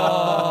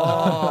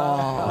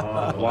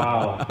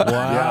 Wow.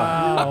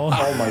 Wow.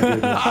 Oh my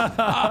goodness.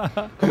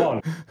 Come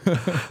on.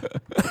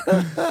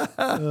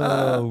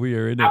 Oh, we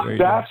are in it right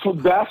now.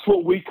 That's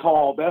what we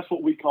call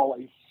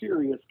a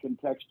serious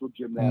contextual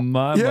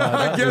gymnastics.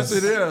 I guess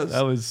it is.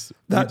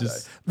 That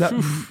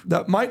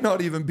that might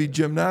not even be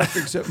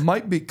gymnastics. It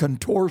might be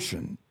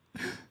contortion.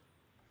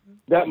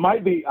 That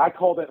might be. I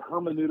call that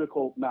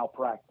hermeneutical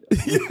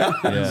malpractice.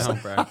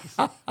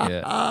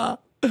 Yeah.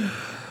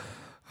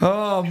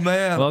 Oh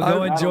man. Well,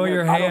 go I- enjoy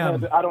your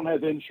ham. I don't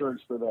have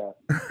insurance for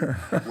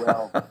that.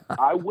 Well,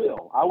 I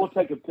will. I will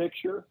take a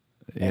picture.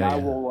 And I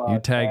will. You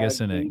tag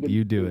us in it. Kingdom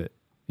You do Speak. it.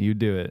 You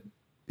do it.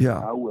 yeah.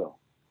 I will.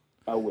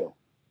 I will.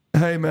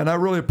 Hey, man, I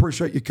really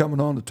appreciate you coming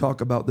on to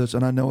talk about this.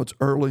 And I know it's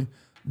early,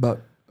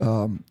 but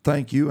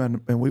thank you.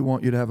 And we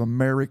want you to have a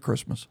Merry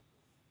Christmas.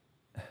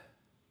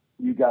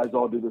 You guys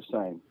all do the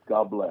same.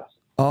 God bless.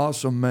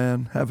 Awesome,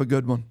 man. Have a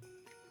good one.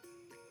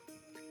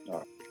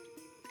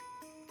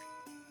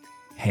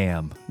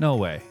 Ham. No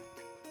way.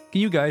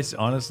 Can you guys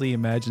honestly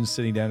imagine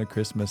sitting down at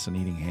Christmas and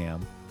eating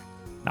ham?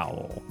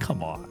 No,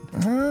 come on.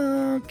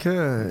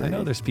 Okay. I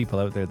know there's people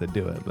out there that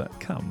do it, but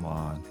come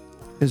on.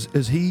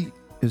 Is he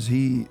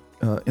in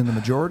the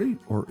majority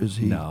or is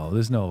he? No,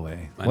 there's no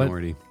way.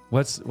 Minority.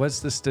 What's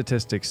the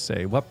statistics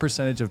say? What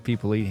percentage of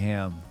people eat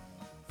ham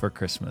for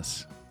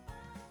Christmas?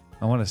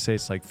 I want to say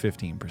it's like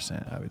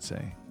 15%, I would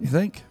say. You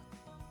think?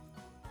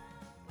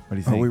 What do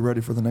you Are think? we ready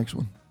for the next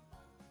one?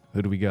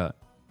 Who do we got?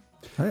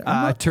 Hey,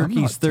 I'm not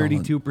Turkey's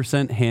telling-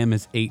 32%, ham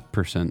is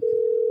 8%.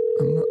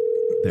 I'm not-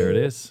 There it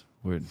is.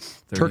 We're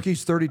 30.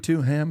 Turkey's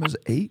 32, ham is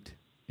 8.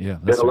 Yeah.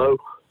 That's Hello.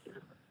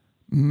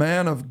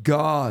 Man of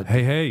God,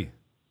 Right. Hey.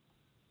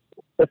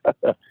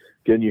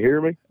 Can you hear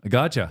me? I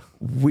gotcha.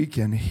 we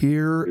can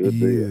hear Good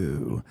deal.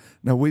 you.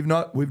 Now we've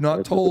not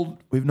told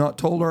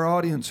our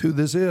audience who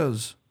this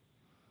is.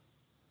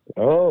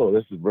 Oh,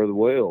 this is Brother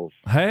Wells.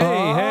 Hey,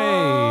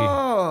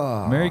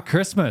 Ah, hey. Merry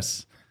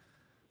Christmas.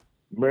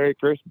 Merry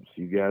Christmas.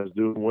 You guys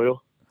doing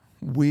well?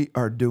 We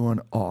are doing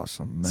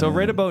awesome, man. So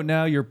right about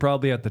now, you're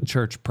probably at the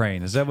church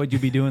praying. Is that what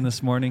you'd be doing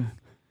this morning?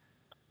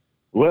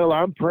 Well,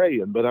 I'm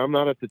praying, but I'm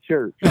not at the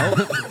church.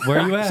 Where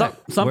are you at?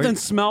 Something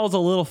smells a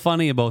little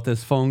funny about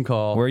this phone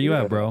call. Where are you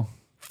at, bro?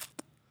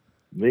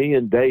 Me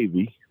and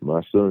Davey,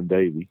 my son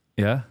Davey,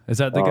 Yeah? Is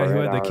that the guy who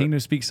right, had the all Kingdom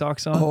Speak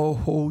socks on?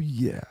 Oh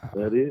yeah.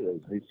 that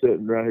is. He's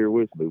sitting right here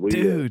with me.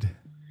 Dude.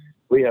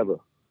 We have a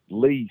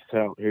lease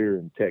out here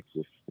in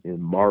Texas,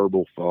 in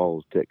Marble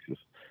Falls, Texas.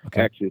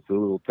 Okay. Actually, it's a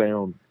little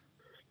town,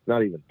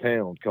 not even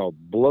town, called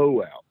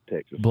Blowout,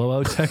 Texas.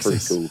 Blowout, Pretty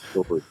Texas. cool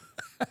story.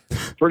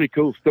 Pretty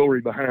cool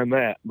story behind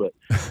that. But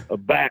a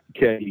bat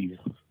cave.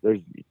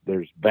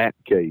 There's bat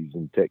caves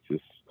in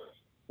Texas,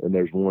 and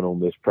there's one on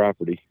this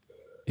property.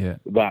 Yeah.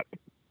 About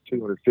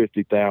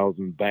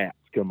 250,000 bats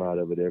come out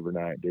of it every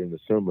night during the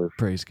summer.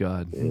 Praise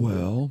God. And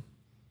Well,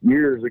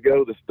 years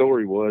ago, the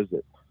story was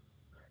that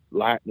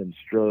lightning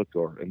struck,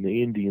 and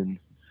the Indian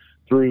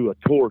threw a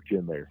torch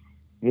in there.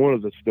 One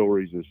of the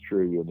stories is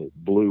true, and it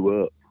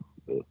blew up.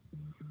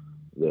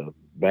 The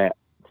bat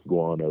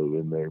guano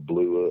in there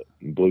blew up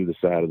and blew the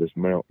side of this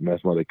mountain.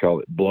 That's why they call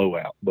it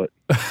Blowout. But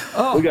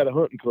we got a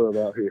hunting club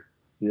out here.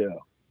 Yeah,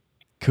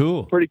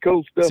 Cool. pretty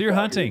cool stuff. So you're out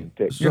here hunting. in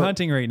Texas. You're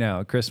hunting right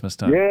now at Christmas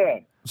time. Yeah.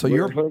 so we're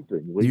you're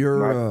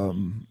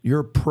hunting.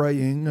 you're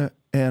praying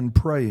and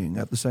praying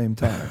at the same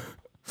time.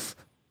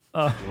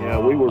 Yeah,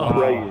 we were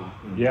praying.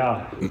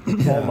 Yeah.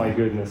 Oh my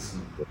goodness.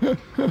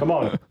 Come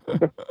on.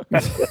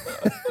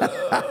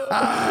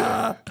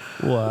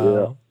 Wow.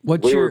 Yeah.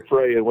 What's We your were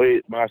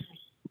praying.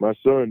 My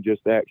son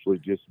just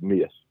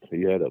missed.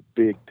 He had a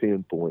big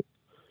 10-point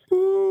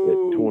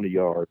at 20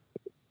 yards.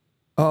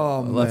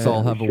 Oh man. let's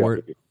all have a shot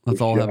word. it. Let's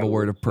We all have a shot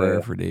word it. of prayer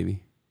Yeah. for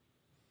Davey.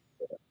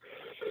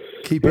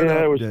 Keep it Yeah,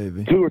 there up, was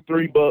Davey. 2 or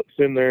 3 bucks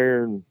in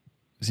there, and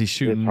Is he it's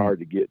shooting hard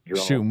to get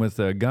drawn. shooting with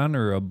a gun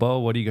or a bow?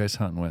 What are you guys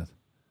hunting with?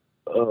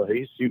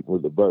 He's shooting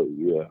with a bow.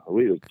 Yeah,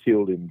 we'd have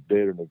killed him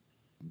dead in a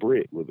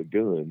brick with a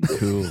gun, but-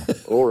 Cool.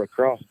 or a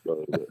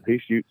crossbow. But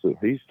he's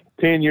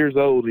 10 years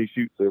old. He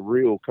shoots a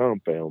real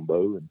compound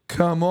bow, and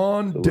Come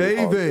on, So we're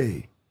hard.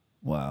 Davey.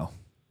 Wow.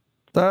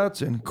 That's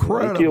he killed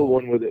incredible.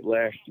 one with it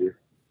last year.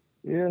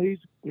 Yeah,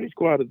 he's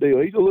quite a deal.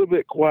 He's a little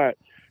bit quiet.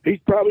 He's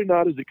probably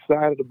not as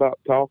excited about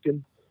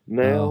talking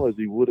now Oh. as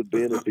he would have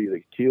been if he'd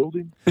have killed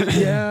him.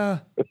 Yeah,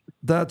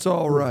 that's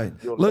all right.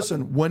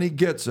 Listen, when he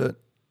gets it,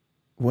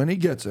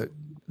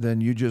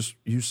 then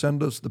you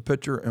send us the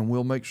picture and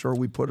we'll make sure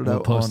we put it We'll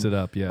out post on, it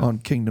up, yeah. on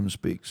Kingdom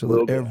Speak so We'll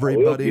that get-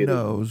 everybody we'll get it.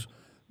 knows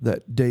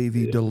that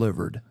Davey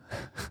delivered.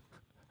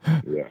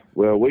 Yeah.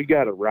 Well, we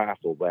got a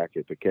rifle back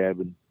at the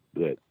cabin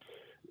that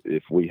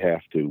if we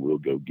have to, we'll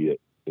go get.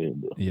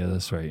 And Yeah,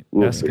 that's right.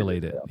 We'll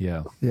Escalate figure it. it out.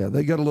 Yeah. Yeah,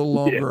 they got a little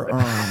longer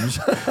arms.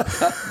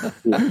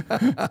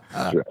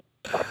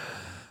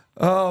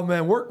 Oh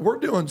man, we're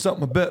doing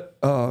something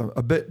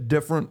a bit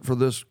different for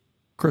this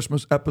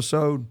Christmas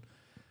episode,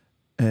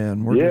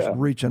 and we're just Yeah.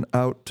 reaching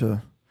out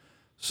to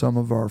some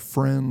of our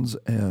friends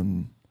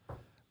and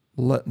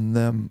letting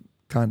them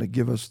kind of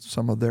give us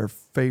some of their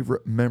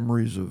favorite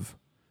memories of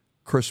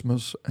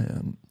Christmas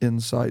and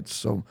insights.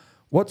 So,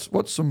 what's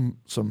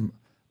some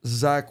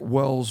Zach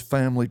Wells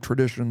family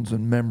traditions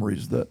and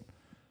memories that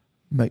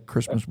make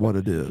Christmas what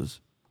it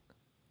is?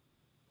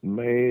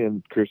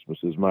 man, Christmas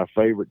is my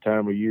favorite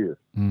time of year.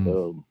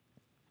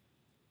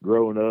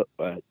 Growing up,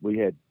 we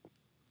had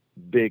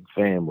big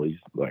families.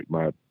 Like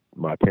my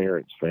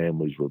parents'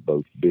 families were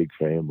both big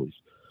families,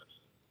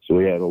 so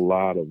we had a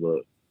lot of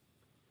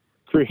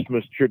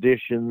Christmas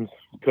traditions.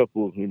 A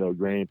couple of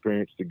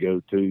grandparents to go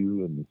to,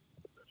 and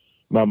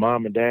my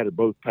mom and dad are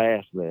both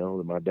passed now.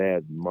 And my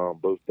dad and mom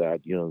both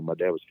died young. My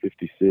dad was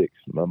 56.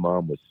 My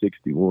mom was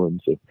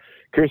 61. So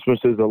Christmas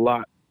is a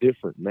lot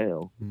different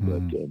now.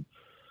 But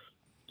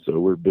so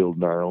we're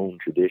building our own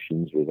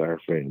traditions with our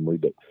family.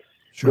 But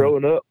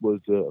growing up was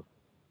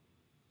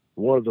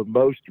one of the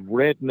most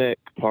redneck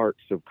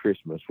parts of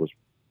Christmas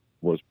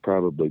was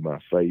probably my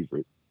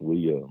favorite.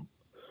 We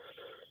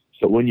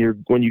so when you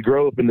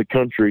grow up in the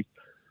country,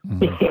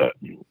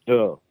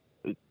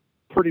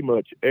 pretty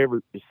much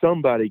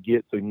somebody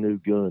gets a new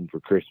gun for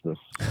Christmas,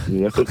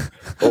 you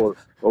know,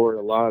 or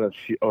a lot of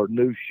or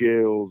new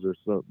shells or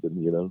something,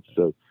 you know.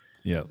 So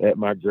at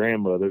my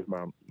grandmother's,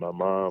 my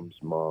mom's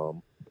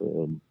mom,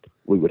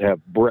 we would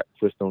have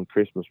breakfast on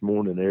Christmas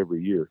morning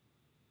every year,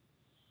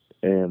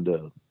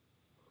 and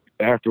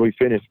after we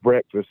finished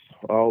breakfast,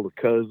 all the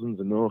cousins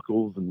and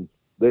uncles, and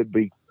there'd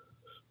be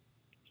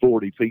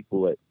 40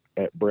 people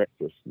at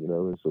breakfast, you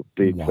know. It's a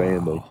big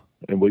family,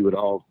 and we would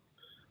all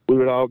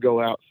go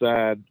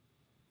outside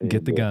and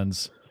get the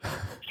guns.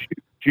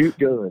 Shoot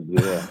guns,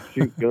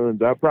 shoot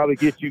guns. I'll probably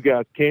get you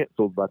guys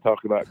canceled by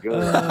talking about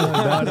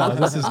guns. No,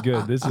 this is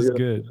good. This is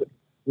good.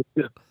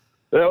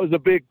 That was a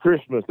big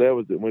Christmas. That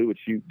was it. We would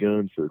shoot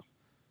guns for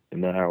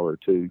an hour or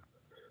two,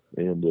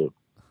 and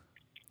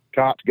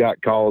cops got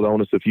called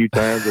on us a few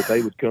times that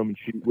they would come and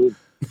shoot with.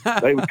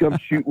 They would come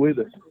shoot with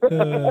us.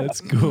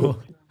 That's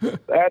cool.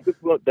 That's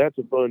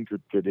a fun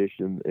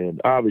tradition,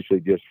 and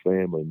obviously just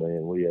family,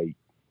 man. We ate,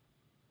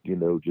 you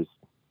know, just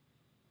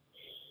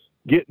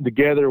getting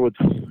together with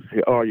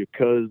all your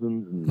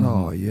cousins.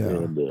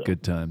 And,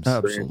 good times.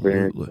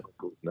 Absolutely.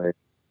 Yeah,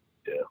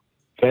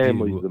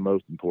 family is the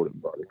most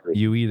important part of Christmas.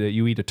 You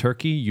eat a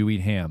turkey. You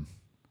eat ham.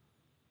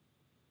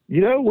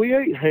 You know, we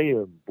ate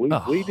ham.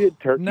 We did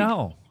turkey.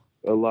 No.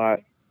 A lot.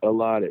 I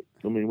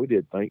mean, we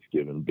did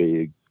Thanksgiving,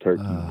 big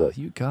turkey. But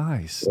you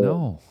guys,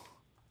 no.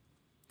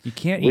 You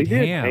can't eat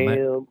ham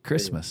at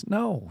Christmas.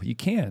 No, you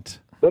can't.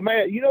 But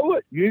man, you know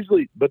what?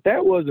 But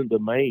that wasn't the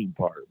main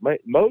part.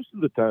 Most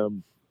of the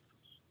time,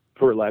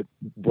 for like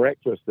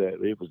breakfast,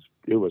 it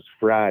was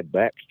fried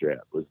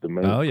backstrap was the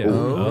main. Oh yeah.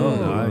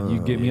 No, you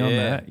get me on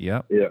that.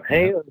 Yep. Yeah.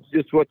 Ham is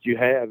just what you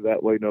have.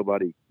 That way,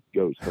 nobody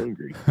goes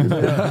hungry.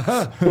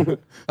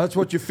 That's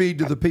what you feed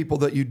to the people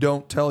that you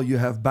don't tell you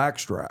have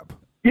backstrap.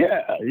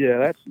 Yeah,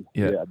 that's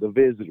the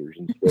visitors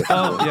and stuff.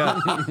 Oh yeah.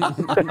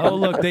 Oh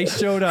look, they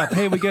showed up.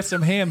 Hey, we got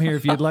some ham here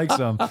if you'd like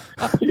some.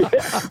 That's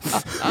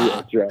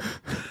right.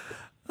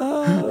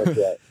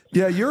 That's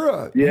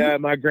right. Yeah,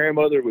 my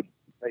grandmother would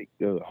make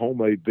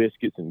homemade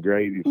biscuits and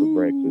gravy for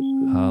breakfast.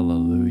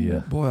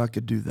 Hallelujah. Boy, I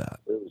could do that.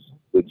 It was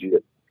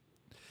legit.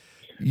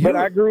 But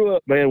I grew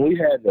up, man. We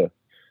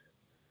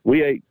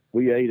ate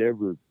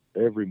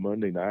every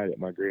Monday night at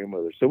my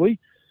grandmother's. So we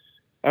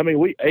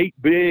ate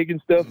big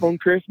and stuff on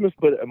Christmas,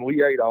 but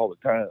we ate all the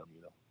time.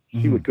 You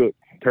know, she would cook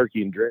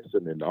turkey and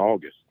dressing in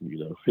August. You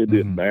know, it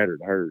didn't matter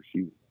to her. She,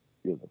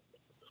 you know,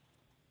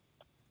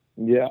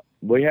 yeah,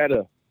 we had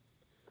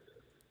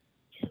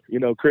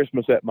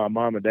Christmas at my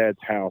mom and dad's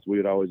house. We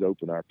would always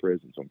open our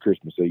presents on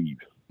Christmas Eve,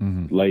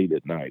 late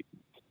at night.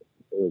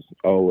 It was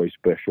always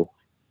special.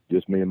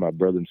 Just me and my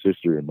brother and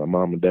sister and my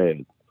mom and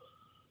dad.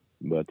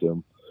 But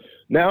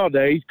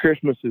nowadays,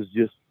 Christmas is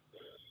just,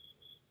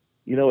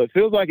 you know, it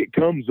feels like it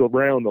comes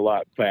around a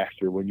lot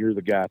faster when you're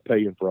the guy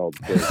paying for all the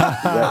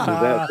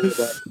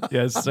presents.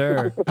 Yes,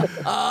 sir.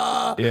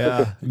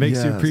 Yeah.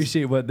 Makes you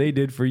appreciate what they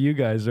did for you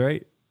guys,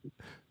 right?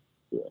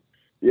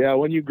 Yeah,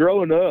 when you're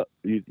growing up,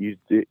 it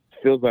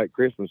feels like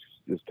Christmas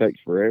just takes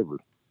forever.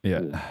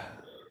 Yeah.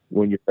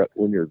 When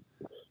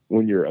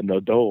you're an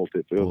adult,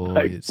 it feels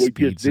like it we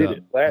just did up.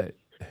 it last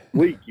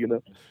week, you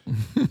know.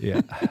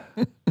 Yeah.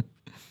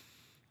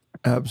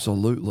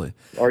 Absolutely.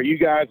 Are you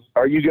guys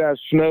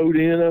snowed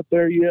in up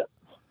there yet?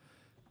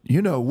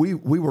 You know, we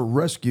were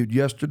rescued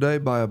yesterday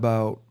by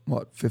about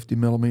 50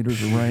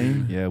 millimeters of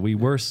rain. Yeah, we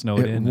were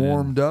snowed in. It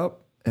warmed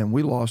up, and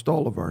we lost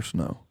all of our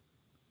snow.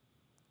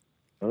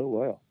 Oh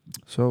wow!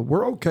 So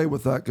we're okay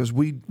with that because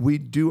we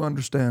do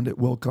understand it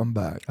will come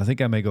back. I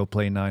think I may go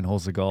play 9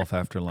 holes of golf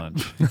after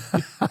lunch.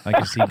 I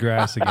can see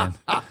grass again.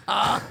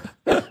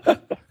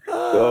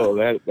 Oh,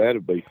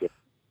 that'd be good.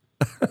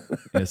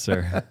 Yes,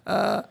 sir.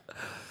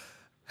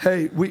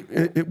 Hey,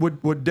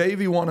 would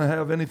Davey want to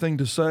have anything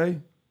to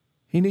say?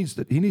 He needs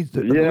to at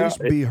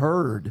least be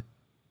heard.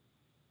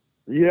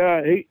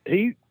 Yeah,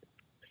 he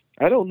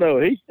I don't know.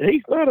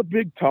 He's not a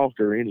big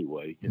talker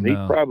anyway, and he's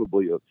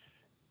probably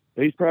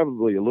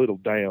a little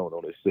down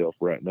on himself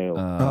right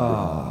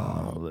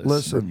now.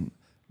 Listen,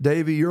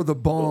 Davey, you're the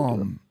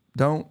bomb.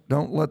 Don't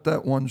let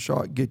that one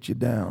shot get you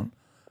down.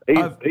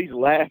 He's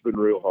laughing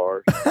real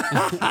hard.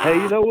 Hey,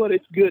 you know what?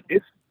 It's good.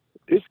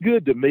 It's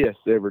good to miss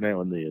every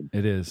now and then.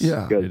 It is.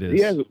 Yeah, it is.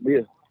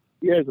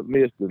 He hasn't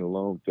missed in a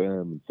long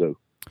time, and so.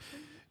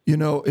 You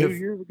know, 2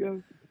 years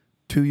ago.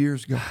 2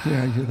 years ago.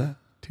 Yeah, I hear that.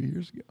 2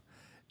 years ago.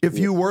 If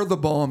you were the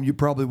bomb, you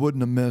probably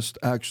wouldn't have missed.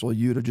 Actually,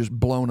 you'd have just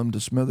blown them to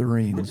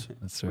smithereens.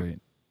 That's right.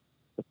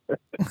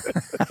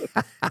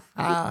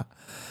 I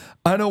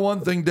know one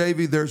thing,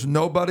 Davey. There's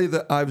nobody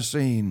that I've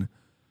seen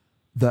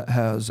that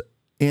has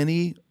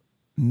any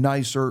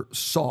nicer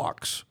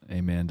socks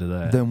Amen to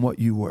that. than what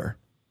you wear.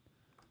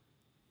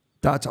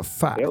 That's a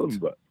fact. Tell him,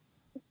 but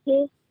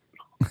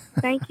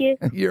Thank you.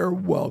 You're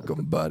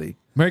welcome, buddy.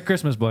 Merry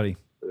Christmas, buddy.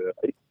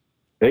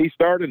 he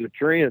started a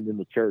trend in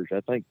the church.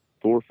 I think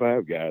 4 or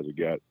 5 guys have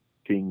got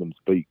Kingdom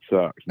Speak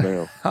socks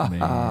now.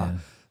 Man.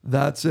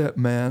 That's it,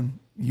 man.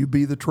 You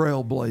be the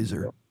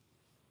trailblazer.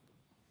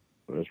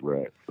 That's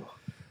right.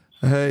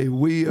 Hey,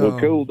 Well,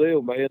 cool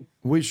deal, man.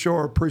 we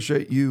sure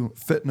appreciate you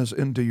fitting us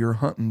into your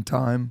hunting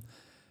time.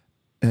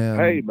 And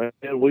Hey, man,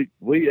 we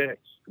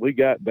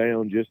got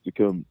down just to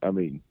come. I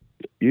mean,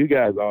 you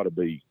guys ought to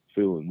be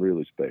feeling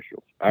really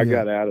special. I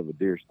got out of a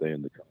deer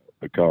stand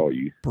to call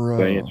you, Bro.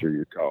 to answer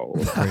your call.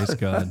 Praise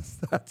God.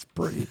 that's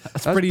pretty.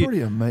 That's pretty-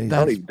 pretty amazing.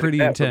 That's Did pretty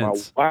that for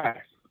intense. My wife.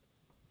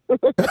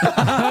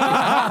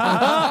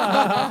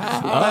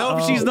 I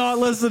hope she's not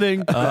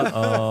listening.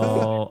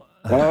 Uh-oh.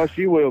 Oh,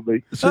 she will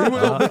be. She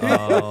will be.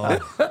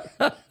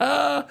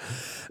 Uh-oh.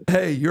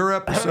 Hey, your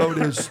episode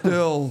is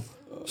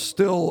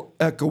still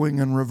echoing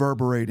and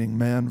reverberating,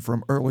 man,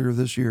 from earlier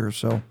this year.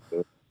 So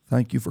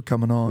thank you for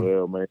coming on.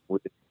 Well, man,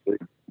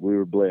 we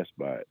were blessed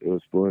by it. It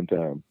was a fun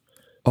time.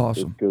 It was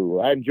Awesome.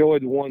 cool. I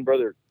enjoyed the one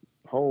Brother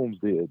Holmes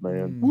did,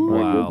 man. My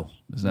Wow. goodness.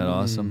 Isn't that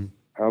awesome?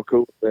 How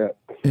cool is that?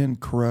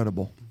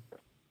 Incredible.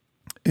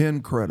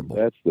 Incredible.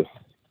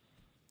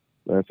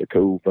 That's a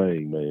cool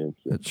thing, man.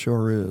 So, It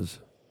sure is.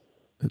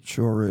 It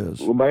sure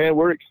is. well, man,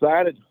 we're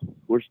excited.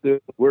 We're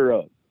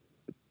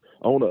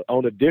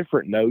on a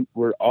different note.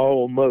 We're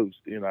almost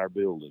in our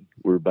building.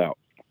 We're about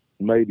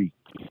maybe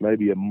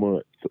a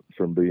month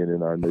from being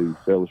in our new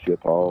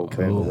fellowship hall,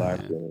 family life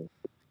center. We're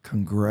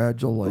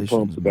Congratulations.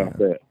 pumped about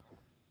man. that.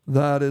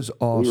 That is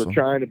awesome. We were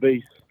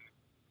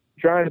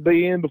trying to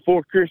be in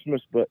before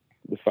Christmas, but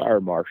the fire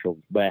marshal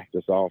backed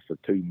us off for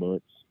 2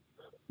 months.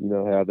 You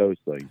know how those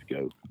things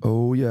go.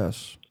 Oh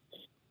yes.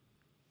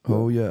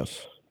 Oh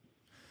yes.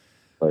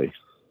 Hey,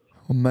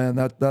 Oh man,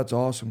 that's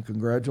awesome.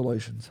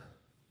 Congratulations.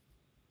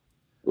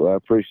 well, I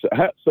appreciate.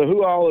 So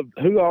who all's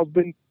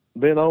been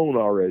on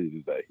already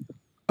today?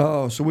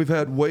 Oh, so we've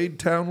had Wade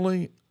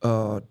Townley,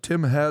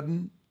 Tim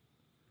Haddon,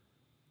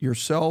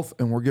 yourself,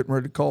 and we're getting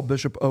ready to call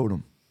Bishop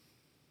Odom.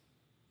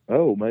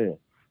 Oh man,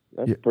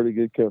 that's Yeah. pretty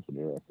good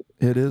company, right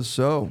there. It is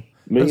so.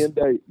 Me and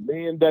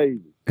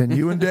Davey. And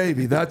you and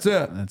Davey, that's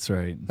it. That's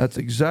right. That's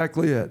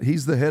exactly it.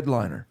 He's the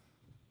headliner.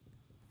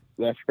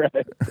 That's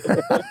right.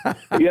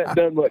 He hasn't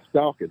done much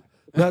talking.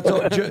 That's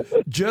all,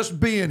 just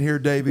being here,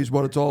 Davey, is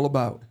what it's all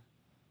about.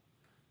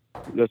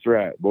 That's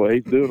right. Boy,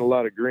 he's doing a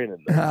lot of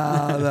grinning there.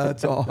 Ah,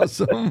 that's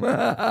awesome.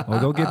 Well,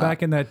 go get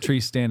back in that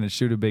tree stand and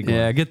shoot a big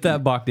Yeah, one. get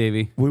that buck,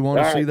 Davy. We want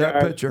to All see right, that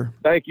guys. picture.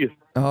 Thank you.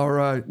 All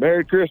right.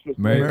 Merry Christmas.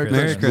 Merry man. Christmas.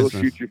 Merry We'll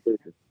Christmas. shoot your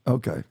picture.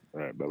 Okay. All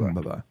right, bye-bye.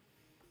 Bye-bye.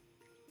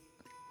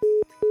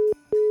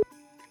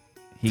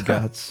 He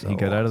got That's so he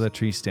got out of the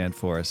tree stand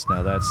for us.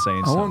 Now that's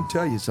saying I something. want to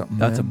tell you something,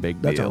 That's a man.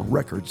 big That's deal. a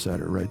record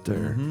setter right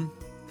there.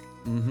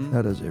 Mm-hmm.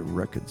 That is a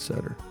record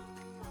setter.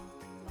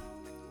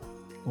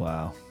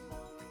 Wow.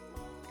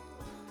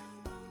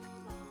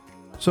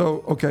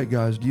 So, okay,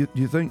 guys, do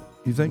you think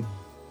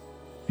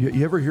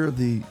you ever hear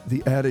the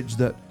adage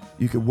that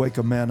you could wake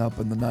a man up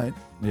in the night,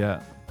 Yeah.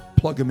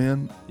 plug him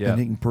in, Yeah. and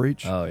he can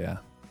preach? Oh yeah.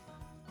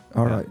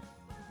 All yeah. right.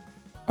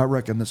 I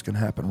reckon this can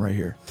happen right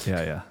here.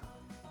 Yeah, yeah.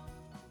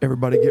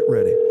 Everybody get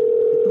ready.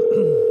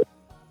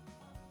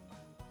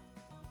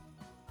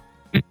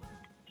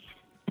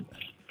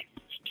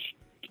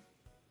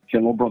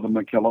 Hello, Brother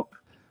McKillop.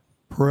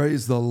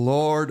 Praise the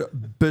Lord,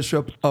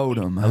 Bishop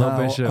Odom. Hello, How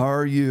Bishop.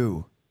 are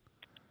you?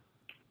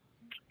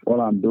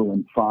 Well, I'm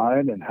doing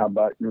fine. And how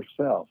about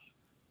yourself?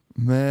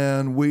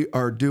 Man, we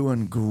are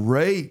doing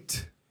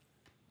great.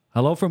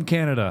 Hello from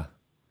Canada.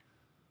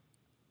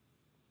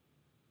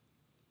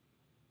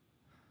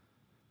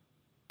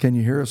 Can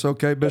you hear us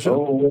okay, Bishop?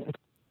 Oh,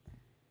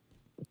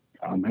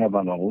 I'm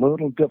having a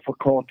little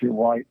difficulty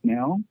right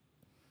now.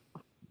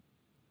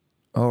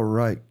 All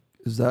right.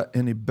 Is that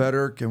any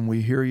better? Can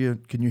we hear you?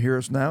 Can you hear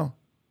us now?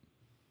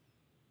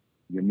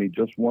 Give me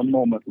just one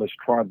moment. Let's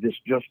try this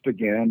just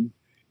again.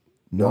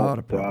 Not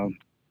a problem.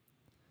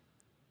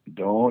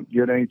 Don't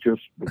get anxious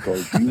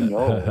because you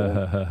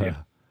know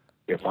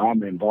if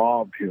I'm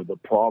involved here, the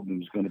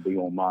problem's going to be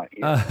on my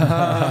end.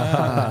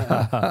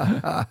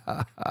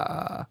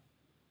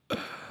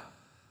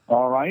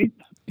 All right?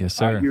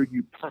 Yes, I sir. hear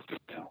you perfect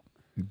now.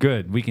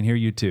 Good. We can hear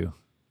you too.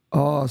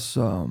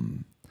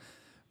 Awesome.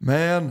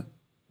 Man,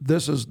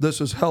 this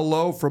is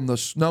hello from the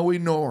snowy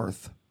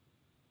north.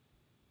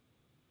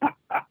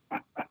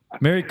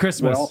 Merry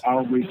Christmas. Well,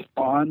 I'll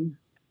respond.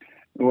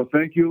 Well,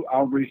 thank you.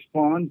 I'll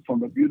respond from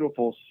the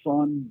beautiful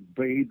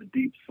sun-bathed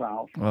deep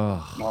south.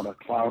 Oh. Not a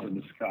cloud in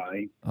the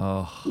sky.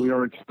 Oh. We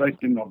are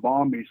expecting a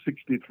balmy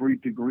 63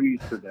 degrees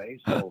today.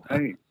 So,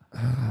 hey,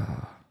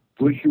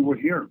 wish you were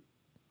here.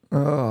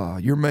 Oh,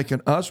 you're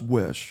making us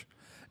wish.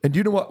 And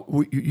you know what?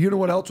 You know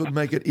what else would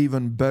make it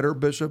even better,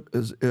 Bishop,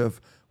 is if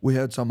we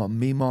had some of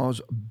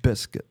Mima's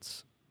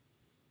biscuits.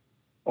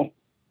 Oh,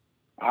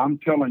 I'm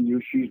telling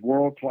you, she's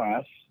world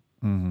class.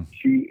 Mm-hmm.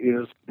 She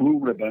is blue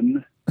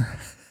ribbon.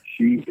 She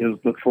She is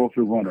the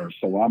trophy runner.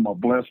 So I'm a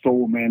blessed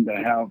old man to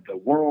have the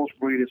world's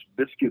greatest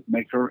biscuit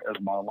maker as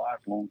my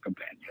lifelong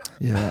companion.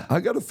 Yeah,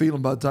 I got a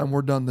feeling by the time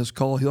we're done this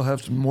call, he'll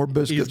have some more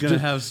biscuits. He's going to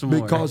have some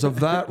more. Because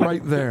of that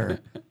right there.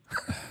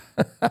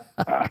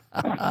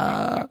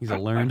 He's a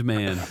learned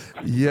man.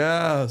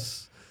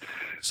 Yes.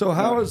 So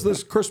how has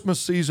this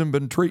Christmas season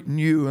been treating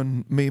you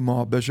and me,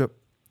 Ma Bishop?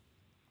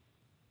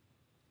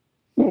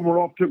 Well, we're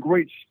off to a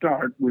great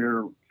start.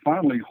 We're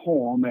finally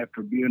home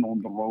after being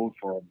on the road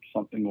for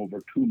something over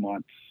 2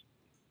 months,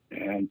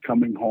 and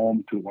coming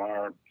home to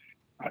our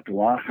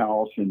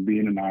house and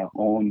being in our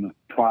own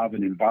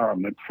private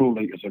environment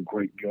truly is a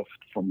great gift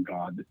from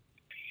God.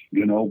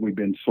 You know, we've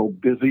been so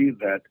busy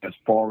that as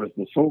far as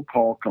the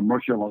so-called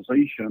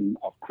commercialization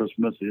of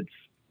Christmas, it's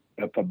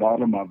at the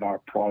bottom of our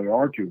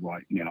priority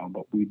right now.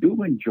 But we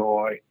do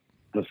enjoy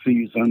the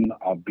season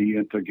of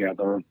being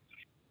together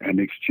and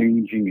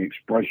exchanging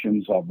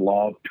expressions of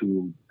love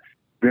to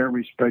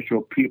very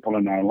special people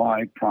in our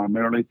life,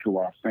 primarily to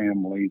our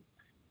family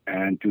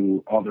and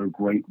to other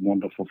great,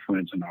 wonderful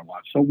friends in our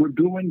life. So we're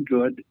doing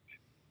good.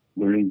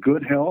 We're in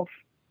good health,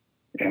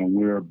 and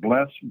we're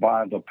blessed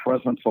by the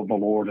presence of the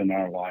Lord in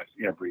our lives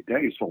every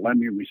day. So let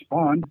me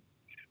respond.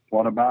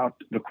 What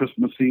about the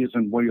Christmas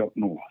season way up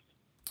north?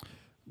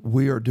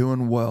 We are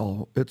doing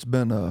well. It's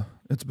been a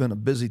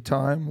busy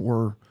time.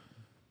 We're,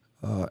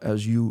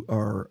 as you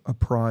are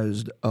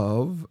apprised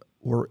of,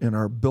 we're in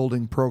our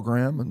building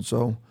program, and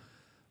so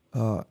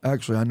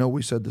actually, I know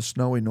we said the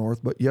snowy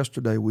north, but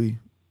yesterday we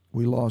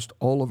lost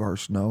all of our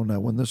snow. Now,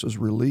 when this is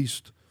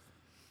released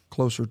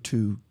closer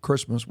to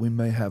Christmas, we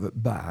may have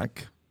it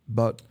back,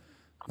 but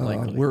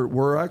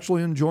we're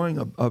actually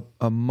enjoying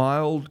a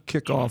mild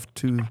kickoff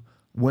to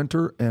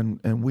winter,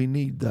 and we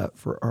need that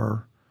for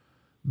our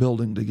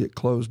building to get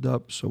closed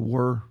up. So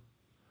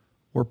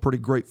we're pretty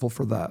grateful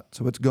for that.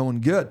 So it's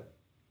going good.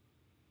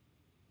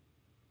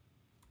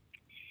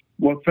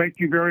 Well, thank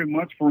you very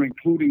much for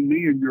including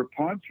me in your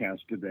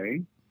podcast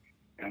today.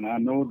 And I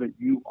know that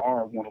you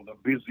are one of the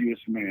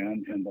busiest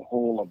men in the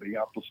whole of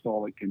the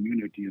apostolic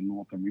community in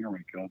North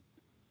America.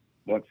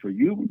 But for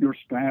you and your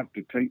staff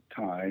to take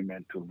time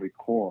and to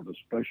record a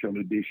special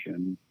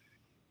edition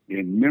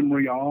in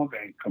memory of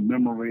and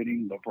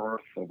commemorating the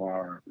birth of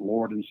our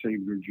Lord and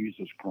Savior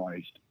Jesus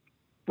Christ,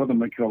 Brother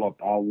McKillop,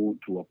 I want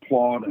to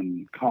applaud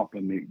and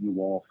compliment you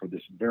all for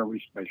this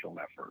very special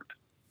effort.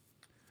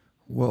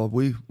 Well,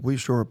 we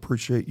sure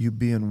appreciate you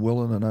being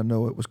willing, and I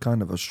know it was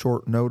kind of a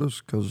short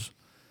notice because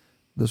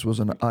this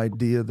was an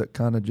idea that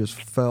kind of just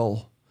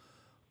fell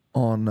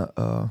on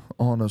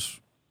us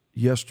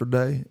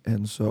yesterday,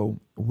 and so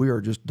we are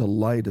just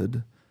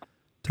delighted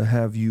to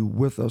have you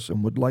with us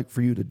and would like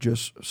for you to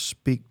just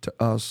speak to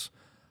us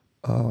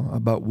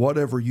about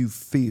whatever you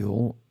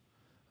feel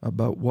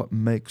about what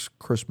makes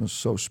Christmas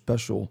so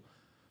special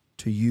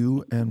to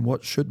you and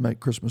what should make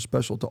Christmas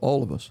special to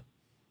all of us.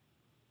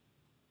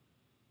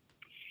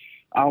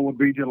 I would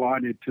be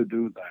delighted to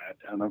do that.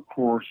 And of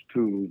course,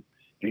 to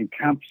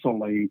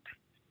encapsulate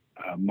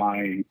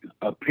my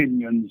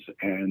opinions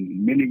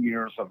and many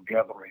years of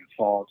gathering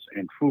thoughts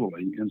and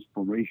truly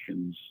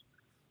inspirations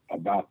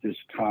about this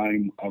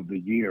time of the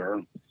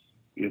year,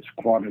 it's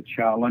quite a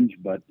challenge,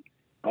 but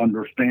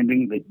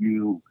understanding that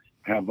you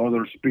have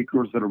other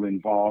speakers that are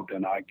involved,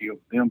 and I give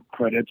them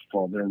credit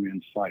for their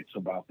insights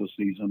about the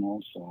season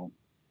also.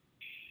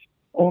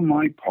 On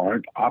my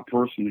part, I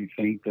personally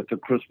think that the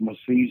Christmas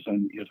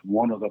season is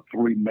one of the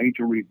three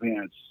major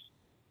events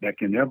that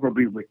can ever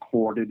be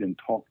recorded and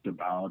talked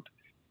about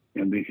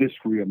in the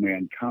history of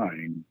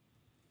mankind.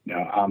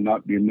 Now, I'm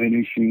not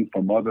diminishing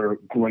from other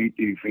great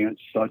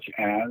events such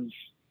as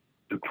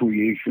the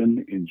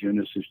creation in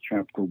Genesis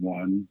chapter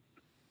 1,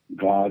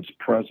 God's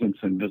presence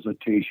and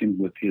visitation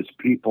with his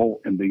people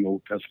in the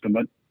Old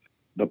Testament,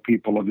 the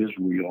people of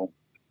Israel.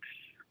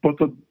 But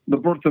the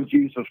birth of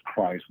Jesus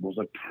Christ was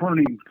a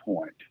turning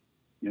point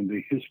in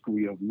the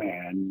history of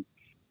man,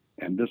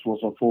 and this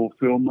was a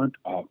fulfillment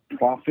of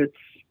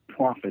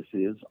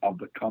prophecies of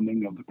the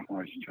coming of the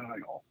Christ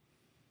child.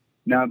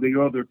 Now,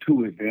 the other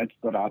two events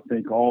that I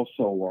think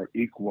also are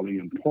equally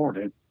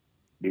important,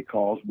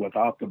 because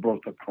without the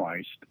birth of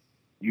Christ,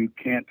 you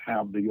can't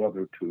have the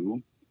other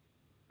two,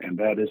 and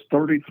that is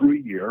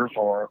 33 years,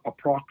 or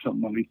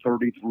approximately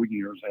 33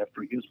 years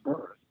after his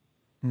birth.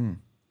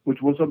 Which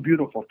was a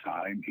beautiful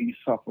time. He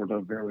suffered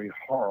a very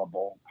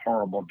horrible,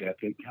 horrible death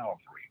at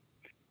Calvary.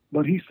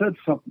 But he said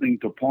something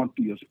to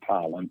Pontius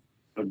Pilate,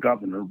 the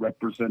governor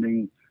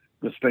representing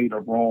the state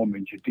of Rome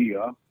and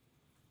Judea.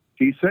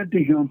 He said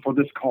to him, "For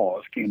this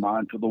cause came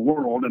I into the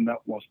world, and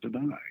that was to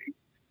die."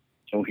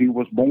 So he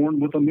was born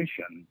with a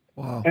mission.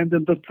 Wow. And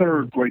then the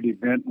third great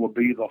event will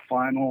be the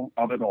final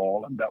of it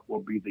all, and that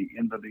will be the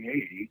end of the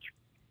age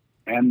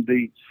and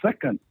the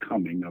second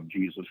coming of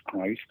Jesus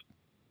Christ.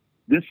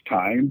 This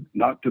time,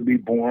 not to be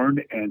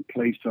born and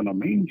placed in a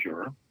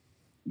manger,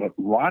 but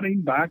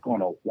riding back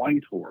on a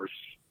white horse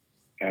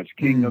as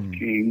King of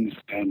Kings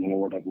and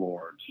Lord of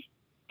Lords.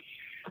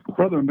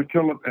 Brother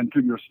McKillop, and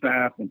to your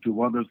staff and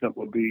to others that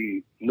will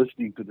be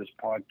listening to this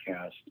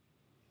podcast,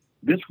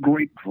 this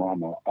great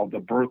drama of the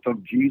birth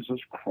of Jesus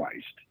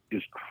Christ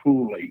is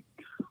truly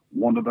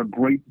one of the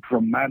great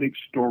dramatic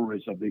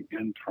stories of the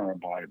entire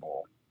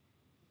Bible.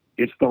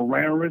 It's the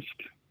rarest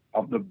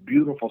of the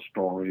beautiful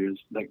stories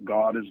that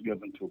God has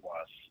given to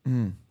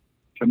us.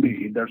 To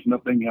me, there's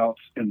nothing else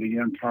in the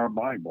entire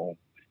Bible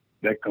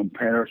that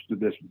compares to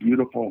this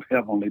beautiful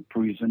heavenly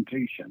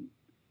presentation.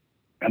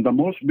 And the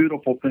most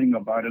beautiful thing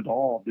about it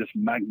all, this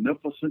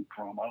magnificent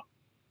drama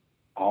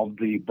of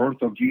the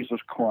birth of Jesus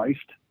Christ,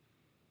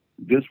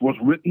 this was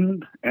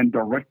written and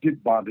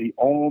directed by the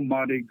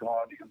Almighty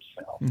God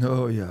himself.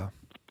 Oh, yeah.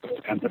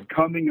 And the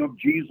coming of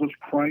Jesus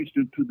Christ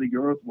into the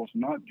earth was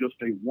not just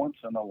a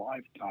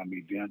once-in-a-lifetime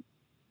event,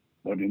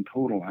 but in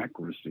total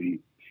accuracy,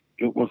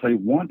 it was a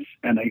once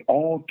and a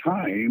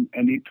all-time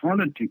and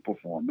eternity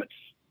performance.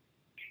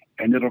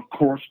 And it, of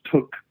course,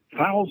 took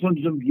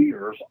thousands of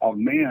years of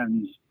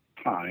man's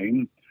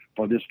time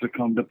for this to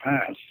come to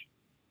pass,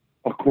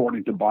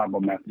 according to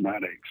Bible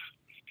mathematics.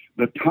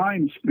 The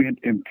time spent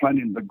in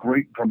planning the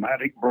great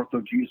dramatic birth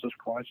of Jesus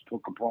Christ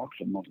took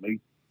approximately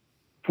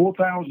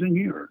 4,000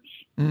 years.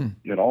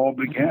 It all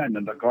began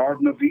in the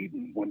Garden of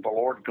Eden when the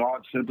Lord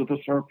God said to the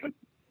serpent,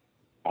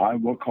 I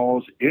will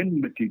cause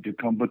enmity to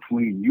come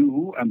between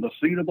you and the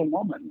seed of the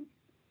woman.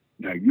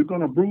 Now, you're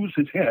going to bruise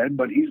his head,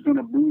 but he's going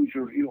to bruise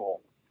your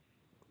heel.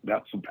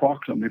 That's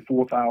approximately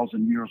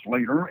 4,000 years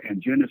later,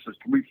 and Genesis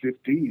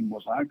 3:15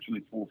 was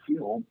actually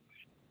fulfilled,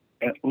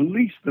 at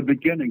least the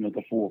beginning of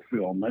the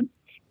fulfillment,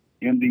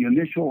 in the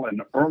initial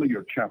and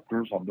earlier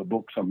chapters of the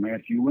books of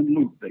Matthew and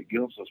Luke that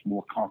gives us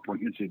more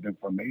comprehensive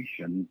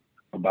information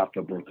about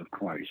the birth of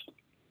Christ.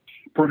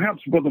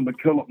 Perhaps, Brother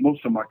McKillop,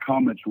 most of my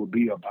comments will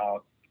be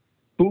about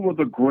who are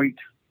the great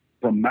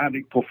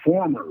dramatic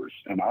performers,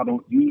 and I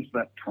don't use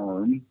that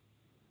term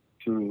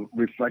to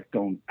reflect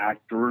on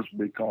actors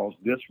because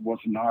this was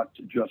not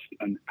just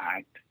an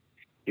act.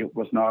 It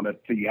was not a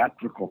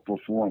theatrical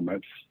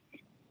performance.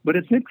 But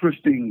it's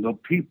interesting, the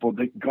people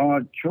that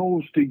God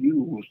chose to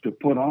use to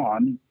put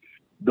on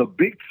the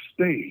big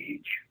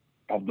stage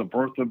of the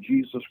birth of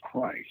Jesus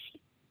Christ.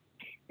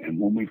 And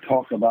when we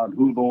talk about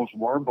who those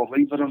were,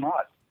 believe it or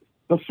not,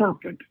 the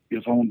serpent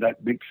is on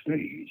that big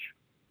stage.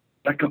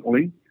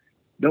 Secondly,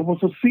 there was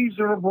a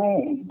Caesar of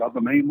Rome by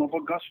the name of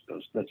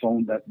Augustus that's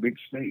on that big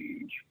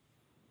stage.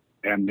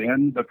 And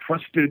then the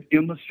trusted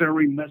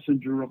emissary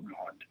messenger of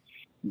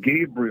God,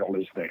 Gabriel,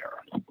 is there.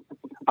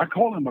 I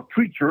call him a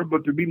preacher,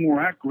 but to be more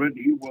accurate,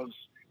 he was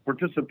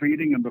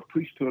participating in the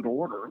priesthood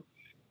order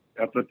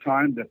at the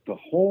time that the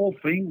whole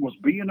thing was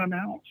being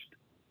announced.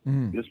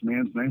 This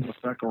man's name was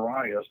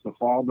Zacharias, the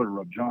father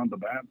of John the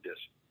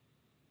Baptist.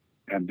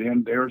 And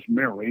then there's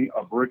Mary,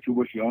 a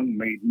virtuous young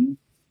maiden.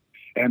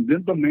 And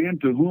then the man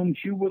to whom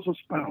she was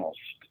espoused.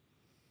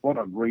 What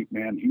a great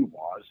man he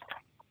was.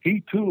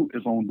 He too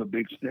is on the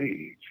big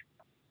stage.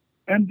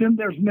 And then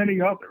there's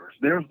many others.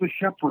 There's the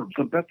shepherds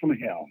of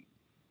Bethlehem.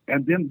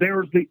 And then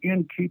there's the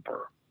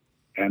innkeeper.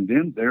 And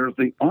then there's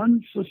the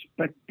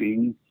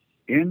unsuspecting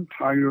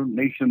entire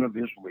nation of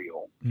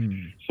Israel.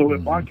 So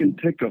if I can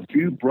take a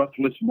few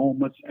breathless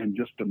moments and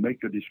just to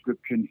make a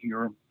description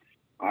here,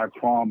 I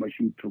promise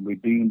you to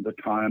redeem the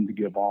time to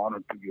give honor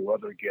to your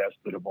other guests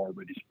that have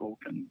already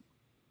spoken.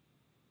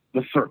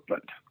 The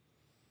serpent.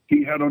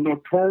 He had a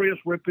notorious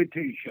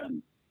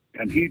reputation,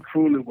 and he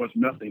truly was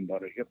nothing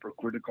but a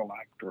hypocritical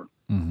actor.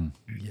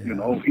 You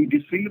know, he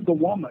deceived the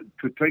woman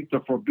to take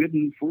the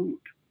forbidden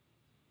fruit.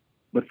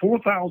 But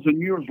 4,000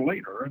 years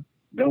later,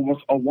 there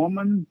was a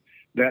woman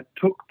that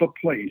took the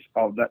place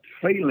of that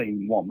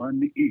failing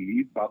woman,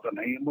 Eve, by the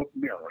name of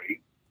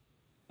Mary,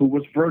 who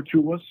was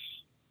virtuous,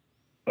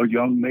 a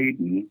young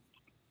maiden.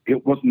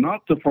 It was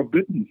not the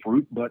forbidden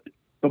fruit, but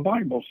the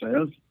Bible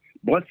says,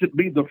 blessed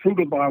be the fruit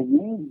of thy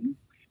womb,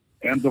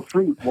 and the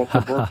fruit was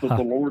the birth of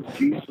the Lord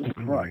Jesus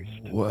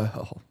Christ.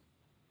 Well,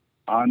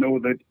 I know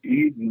that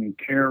Eden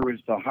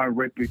carries the high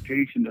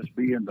reputation as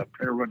being the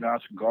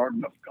paradise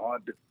garden of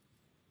God.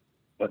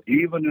 But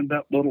even in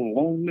that little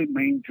lonely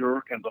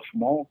manger in the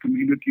small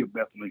community of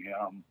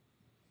Bethlehem,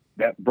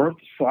 that birth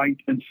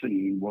sight and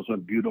scene was a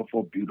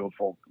beautiful,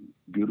 beautiful,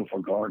 beautiful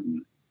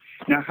garden.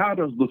 Now, how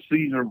does the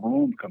Caesar of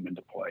Rome come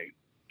into play?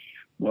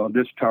 Well,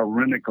 this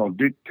tyrannical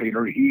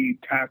dictator, he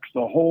taxed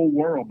the whole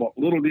world, but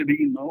little did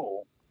he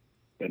know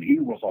that he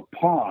was a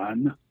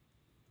pawn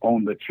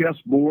on the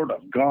chessboard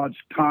of God's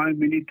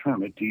time and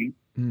eternity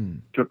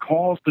to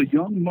cause the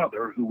young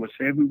mother who was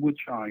heavy with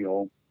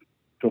child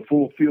to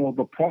fulfill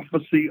the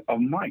prophecy of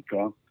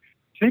Micah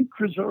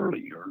centuries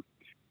earlier,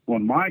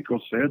 when Micah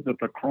said that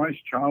the Christ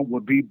child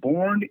would be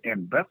born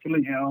in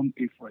Bethlehem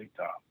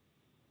Ephrathah,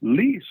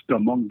 least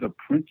among the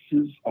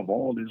princes of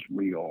all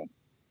Israel.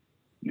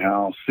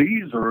 Now,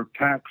 Caesar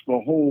taxed the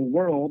whole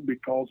world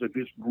because of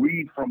his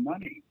greed for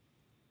money.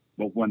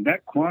 But when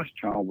that Christ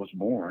child was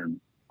born,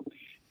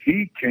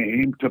 he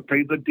came to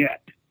pay the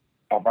debt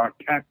of our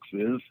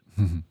taxes,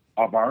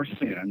 of our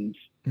sins,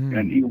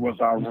 and he was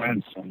our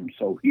ransom.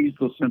 So he's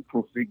the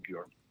central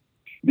figure.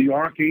 The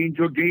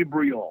archangel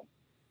Gabriel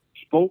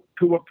spoke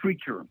to a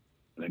preacher.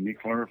 Let me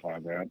clarify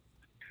that.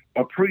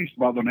 a priest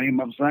by the name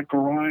of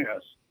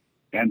Zacharias,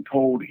 and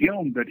told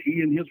him that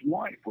he and his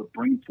wife would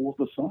bring forth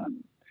a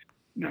son.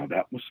 Now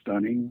that was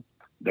stunning.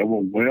 They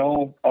were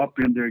well up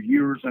in their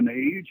years and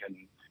age, and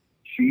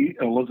she,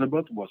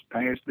 Elizabeth, was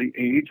past the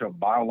age of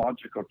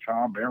biological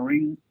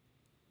childbearing.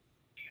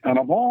 And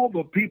of all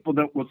the people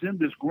that was in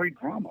this great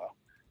drama,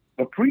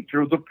 the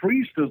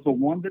priest is the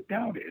one that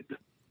doubted.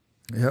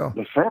 Yeah.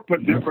 The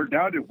serpent never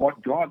doubted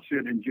what God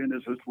said in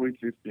Genesis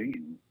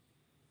 3:15.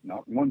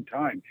 Not one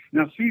time.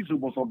 Now, Caesar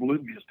was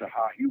oblivious to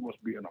how he was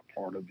being a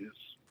part of this.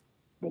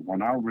 But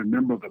when I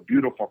remember the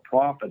beautiful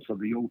prophets of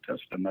the Old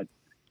Testament,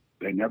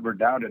 they never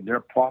doubted their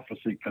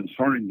prophecy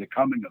concerning the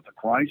coming of the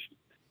Christ.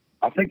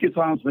 I think it's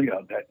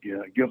Isaiah that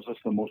gives us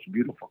the most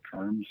beautiful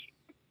terms.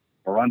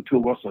 For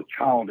unto us a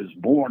child is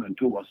born,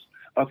 unto us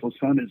a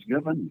son is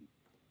given.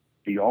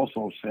 He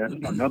also said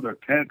in another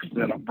text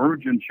that a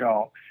virgin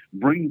shall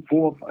bring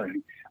forth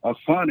a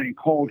son and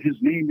call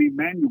his name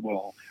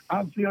Emmanuel.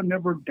 Isaiah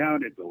never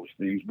doubted those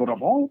things. But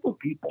of all the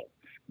people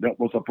that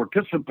was a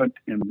participant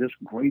in this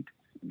great,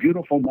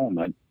 beautiful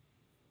moment,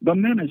 the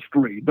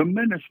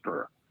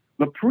minister,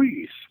 the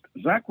priest,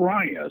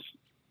 Zacharias,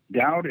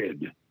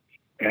 doubted.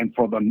 And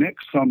for the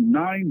next some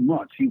 9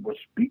 months, he was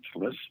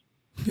speechless.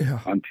 Yeah.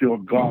 Until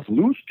God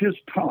loosed his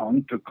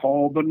tongue to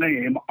call the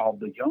name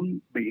of the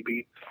young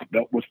baby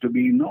that was to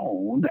be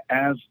known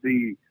as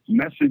the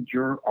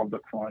messenger of the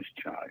Christ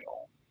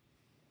child.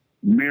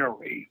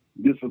 Mary,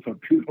 this is a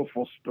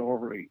beautiful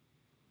story.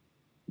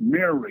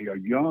 Mary, a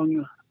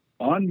young,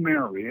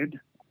 unmarried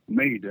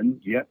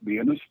maiden, yet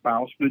being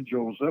espoused to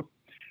Joseph,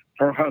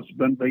 her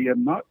husband, they had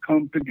not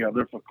come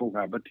together for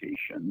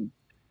cohabitation.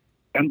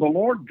 And the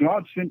Lord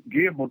God sent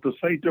Gabriel to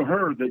say to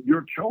her that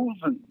you're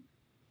chosen,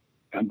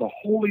 and the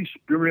Holy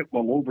Spirit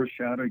will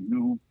overshadow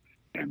you,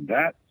 and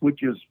that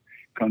which is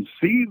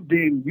conceived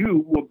in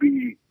you will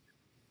be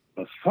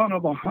the Son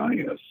of the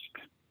Highest.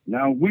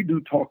 Now, we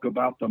do talk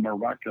about the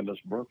miraculous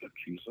birth of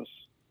Jesus,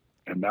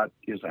 and that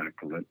is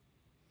accurate.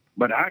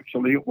 But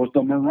actually, it was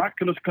the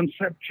miraculous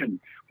conception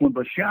when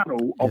the shadow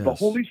of the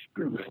Holy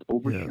Spirit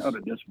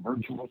overshadowed this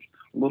virtuous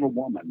little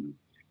woman.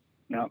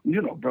 Now,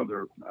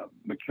 Brother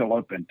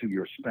McKillop, and to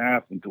your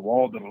staff and to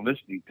all that are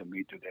listening to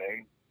me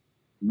today,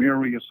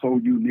 Mary is so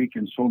unique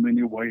in so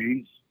many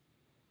ways.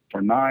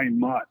 For 9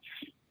 months,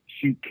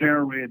 she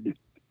carried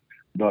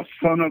the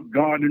Son of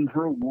God in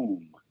her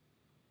womb.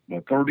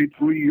 But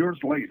 33 years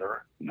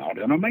later, not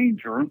in a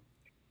manger,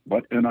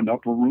 but in an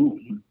upper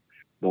room,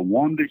 the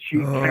one that she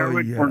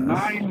carried for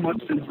 9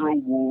 months in her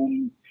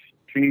womb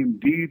came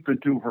deep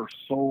into her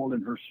soul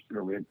and her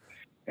spirit,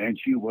 and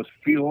she was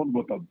filled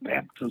with a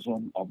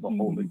baptism of the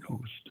Holy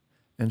Ghost.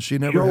 And she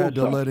never had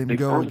to let him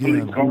go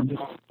again.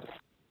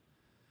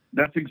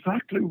 That's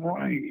exactly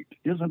right.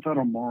 Isn't that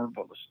a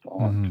marvelous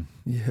thought? Mm-hmm.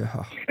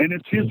 Yeah. And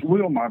it's his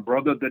will, my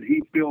brother, that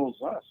he fills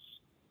us,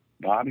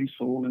 body,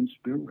 soul, and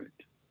spirit.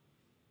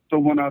 So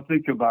when I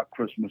think about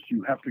Christmas,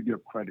 you have to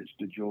give credits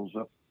to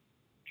Joseph.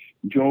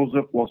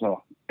 Joseph was an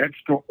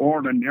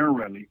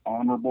extraordinarily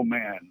honorable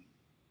man.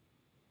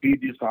 He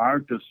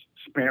desired to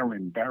spare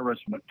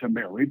embarrassment to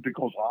Mary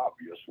because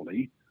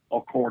obviously,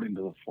 according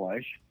to the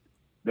flesh,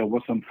 there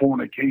was some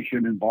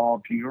fornication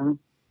involved here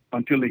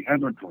until he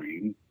had a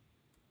dream.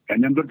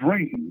 And in the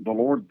dream, the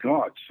Lord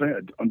God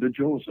said unto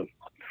Joseph,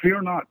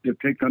 fear not to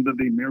take unto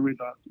thee Mary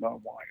thy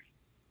wife.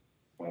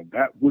 Well,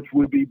 that which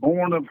will be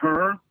born of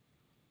her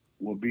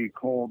will be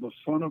called the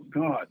Son of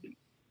God.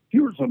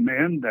 Here's a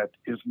man that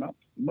is not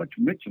much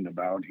mentioned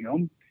about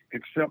him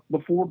except the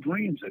 4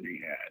 dreams that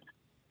he had.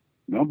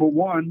 Number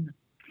 1,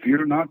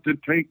 fear not to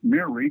take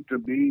Mary to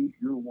be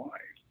your wife.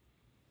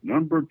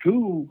 Number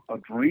 2, a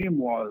dream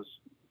was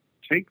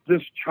take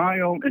this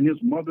child and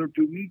his mother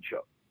to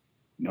Egypt.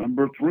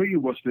 Number 3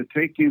 was to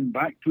take him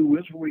back to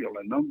Israel.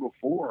 And number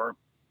 4,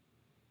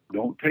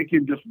 don't take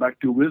him just back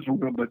to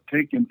Israel, but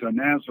take him to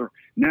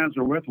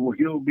Nazareth, where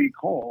he'll be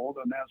called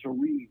a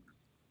Nazarene.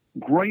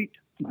 Great,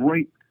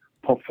 great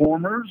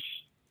performers,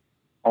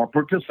 or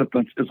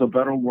participants is a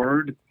better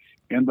word,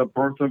 in the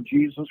birth of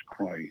Jesus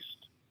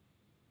Christ.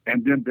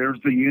 And then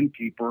there's the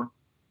innkeeper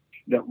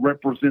that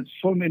represents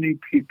so many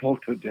people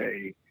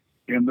today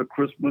in the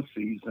Christmas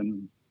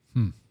season.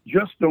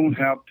 Just don't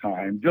have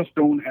time, just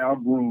don't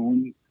have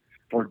room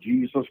for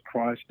Jesus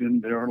Christ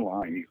in their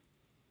life.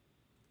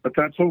 But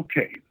that's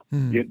okay.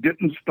 It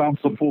didn't stop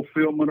the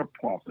fulfillment of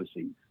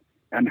prophecy.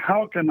 And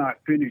how can I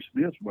finish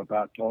this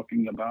without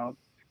talking about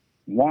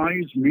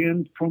wise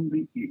men from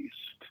the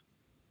east,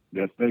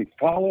 that they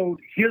followed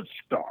his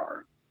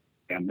star,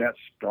 and that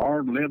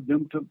star led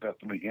them to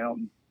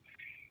Bethlehem.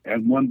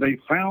 And when they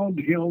found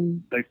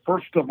him, they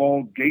first of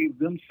all gave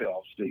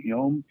themselves to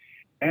him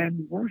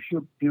and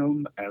worshiped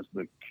him as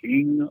the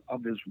King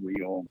of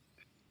Israel.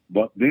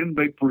 But then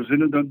they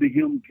presented unto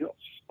him gifts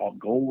of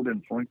gold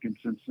and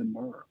frankincense and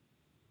myrrh.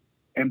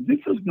 And this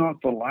is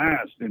not the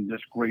last in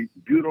this great,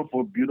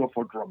 beautiful,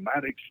 beautiful,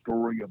 dramatic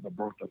story of the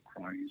birth of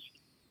Christ.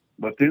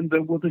 But then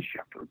there were the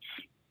shepherds,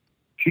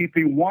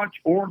 keeping watch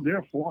o'er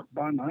their flock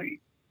by night,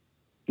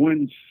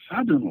 when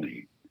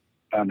suddenly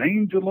an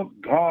angel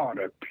of God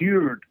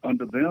appeared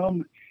unto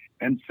them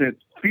and said,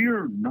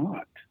 Fear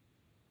not,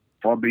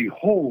 for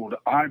behold,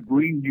 I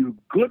bring you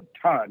good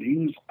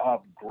tidings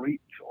of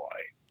great joy.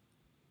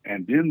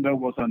 And then there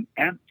was an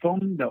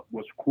anthem that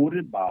was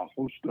quoted by a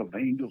host of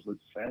angels that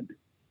said,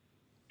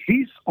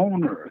 Peace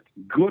on earth,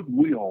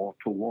 goodwill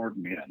toward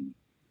men.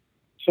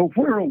 So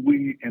where are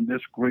we in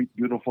this great,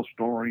 beautiful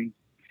story?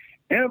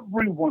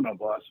 Every one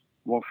of us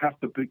will have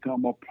to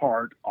become a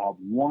part of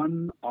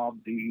one of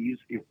these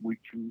if we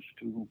choose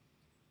to.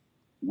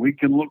 We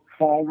can look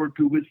forward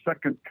to his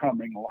second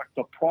coming like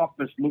the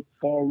prophets look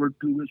forward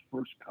to his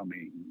first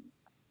coming.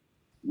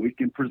 We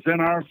can present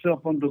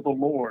ourselves unto the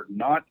Lord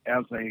not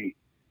as a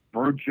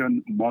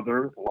virgin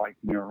mother like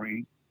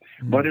Mary,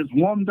 but as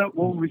one that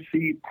will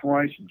receive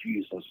Christ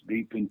Jesus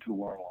deep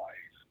into our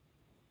lives.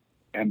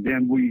 And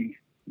then we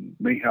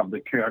may have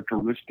the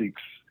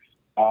characteristics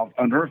of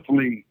an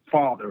earthly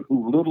father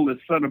who little is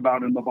said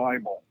about in the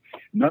Bible.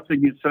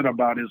 Nothing is said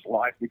about his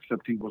life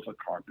except he was a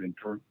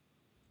carpenter.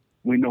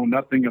 We know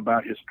nothing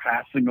about his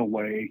passing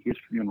away, his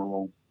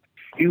funeral.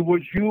 He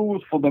was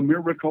used for the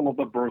miracle of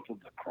the birth of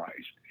the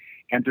Christ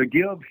and to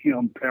give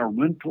him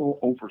parental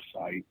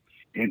oversight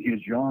in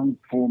his young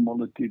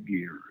formative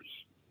years.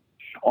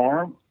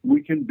 Or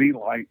we can be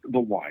like the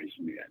wise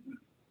men.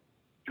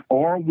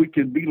 Or we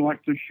can be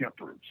like the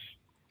shepherds.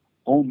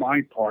 On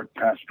my part,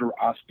 Pastor,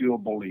 I still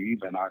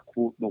believe, and I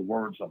quote the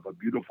words of a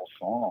beautiful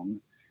song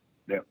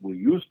that we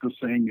used to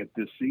sing at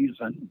this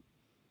season,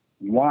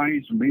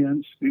 wise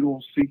men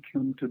still seek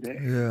him today.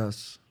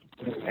 Yes.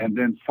 And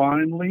then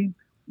finally,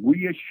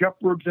 we as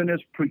shepherds and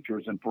as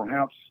preachers, and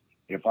perhaps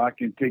if I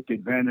can take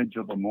advantage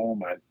of the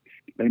moment,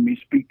 let me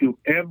speak to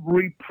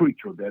every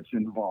preacher that's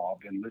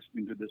involved in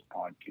listening to this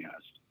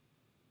podcast.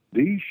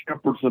 These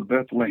shepherds of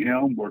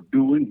Bethlehem were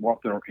doing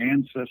what their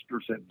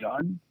ancestors had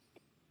done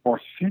for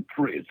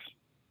centuries,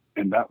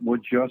 and that was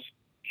just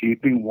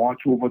keeping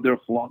watch over their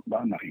flock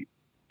by night.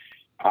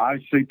 I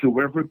say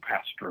to every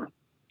pastor,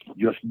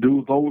 just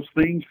do those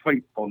things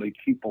faithfully.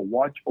 Keep a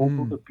watch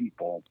over the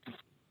people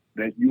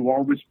that you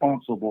are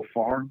responsible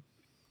for.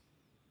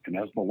 And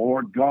as the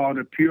Lord God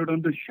appeared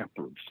unto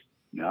shepherds,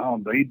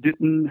 now they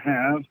didn't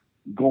have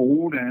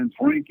gold and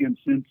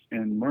frankincense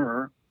and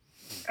myrrh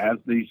as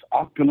these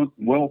opulent,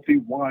 wealthy,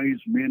 wise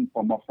men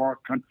from a far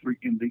country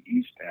in the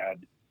east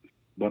had.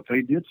 But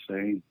they did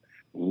say,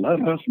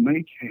 let us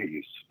make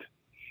haste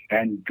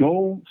and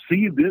go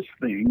see this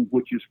thing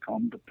which is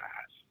come to pass.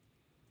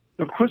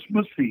 The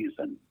Christmas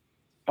season,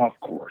 of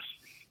course,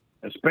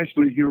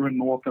 especially here in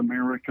North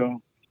America,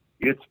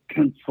 it's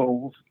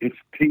tinsels, it's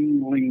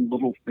tingling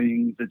little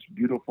things, it's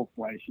beautiful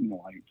flashing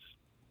lights,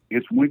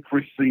 it's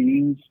wintry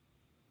scenes.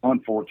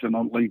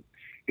 Unfortunately,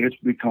 it's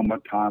become a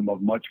time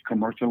of much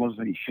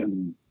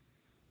commercialization.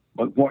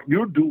 But what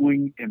you're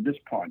doing in this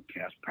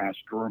podcast,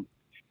 Pastor,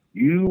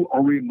 you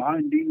are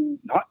reminding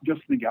not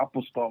just the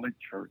Apostolic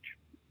Church,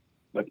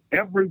 but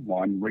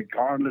everyone,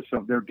 regardless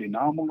of their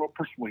denominational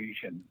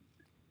persuasion,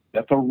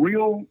 that the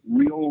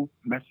real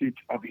message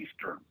of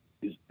Easter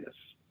is this.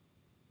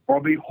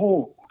 For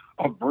behold,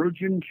 a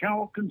virgin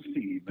shall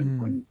conceive and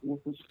bring forth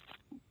a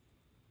son,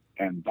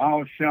 and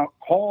thou shalt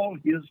call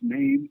his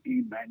name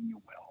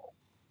Emmanuel.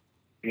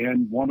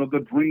 In one of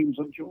the dreams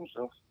of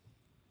Joseph,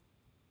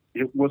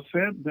 it was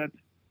said that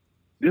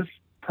this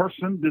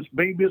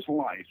baby's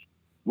life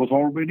was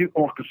already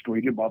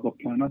orchestrated by the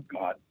plan of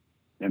God,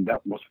 and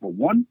that was for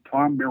one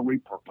primary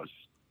purpose,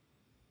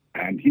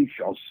 and he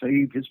shall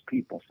save his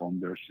people from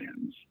their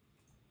sins.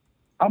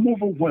 I'm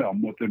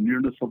overwhelmed with the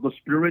nearness of the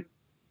Spirit,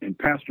 and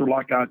Pastor,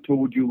 like I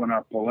told you in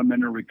our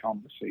preliminary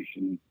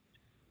conversation,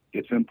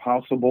 it's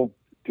impossible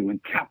to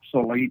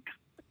encapsulate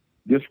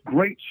this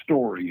great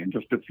story in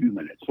just a few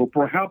minutes. So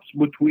perhaps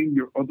between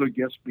your other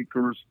guest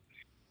speakers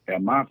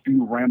and my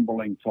few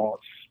rambling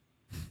thoughts,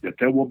 that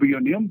there will be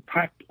an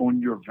impact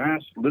on your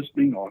vast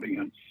listening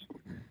audience.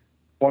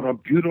 What a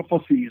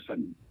beautiful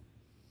season.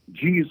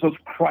 Jesus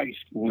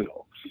Christ lives.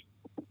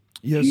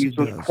 Yes,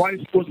 Jesus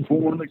Christ was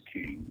born a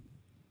king.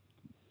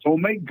 So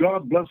may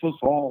God bless us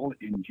all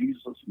in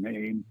Jesus'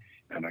 name.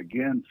 And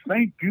again,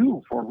 thank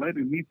you for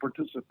letting me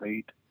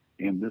participate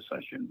in this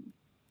session.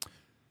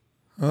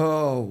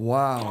 Oh,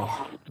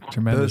 wow.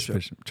 Tremendous,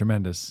 Bishop.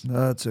 Tremendous.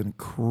 That's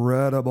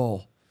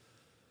incredible.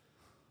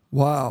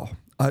 Wow.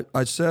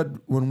 I said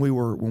when we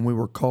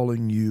were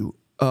calling you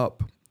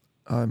up,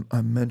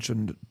 I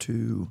mentioned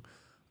to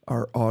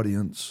our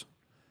audience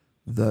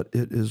that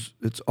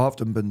it's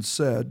often been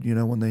said,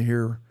 when they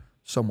hear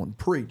someone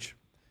preach,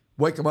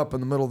 wake them up in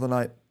the middle of the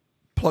night,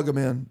 plug them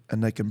in,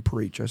 and they can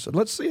preach. I said,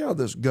 let's see how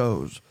this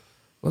goes.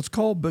 Let's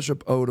call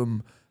Bishop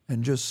Odom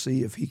and just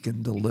see if he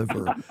can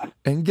deliver.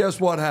 And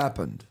guess what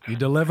happened? He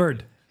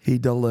delivered. He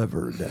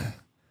delivered.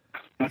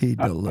 He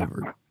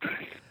delivered.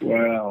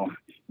 Well,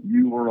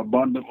 you were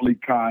abundantly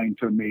kind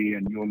to me,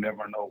 and you'll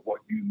never know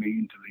what you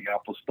mean to the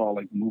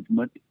apostolic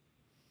movement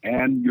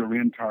and your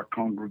entire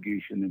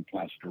congregation in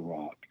Plaster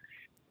Rock.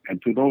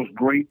 And to those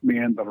great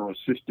men that are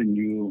assisting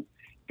you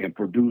in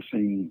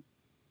producing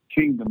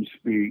Kingdom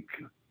Speak,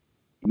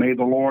 may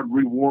the Lord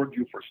reward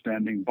you for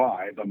standing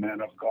by the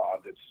man of God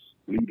that's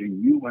leading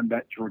you and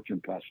that church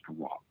in Plaster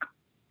Rock.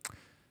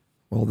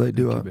 Well, they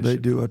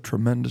do a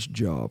tremendous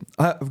job.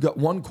 I've got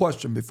one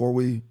question before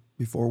we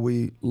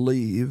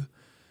leave.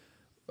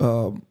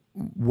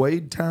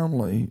 Wade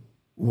Townley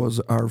was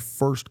our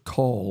first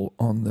call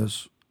on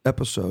this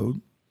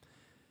episode,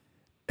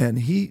 and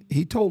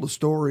he told a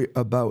story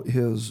about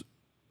his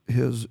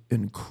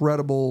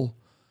incredible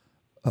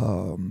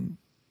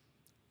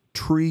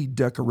tree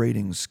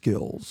decorating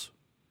skills.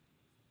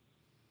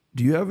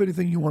 Do you have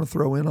anything you want to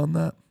throw in on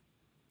that?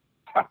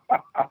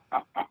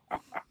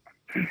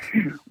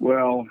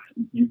 Well,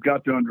 you've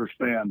got to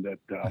understand that,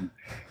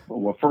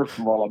 well, first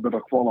of all, I better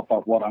qualify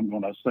what I'm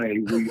going to say.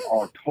 We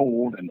are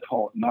told and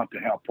taught not to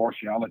have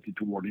partiality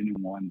toward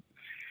anyone.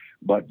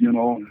 But, you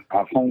know,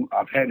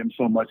 I've had him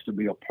so much to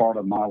be a part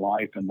of my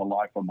life and the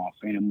life of my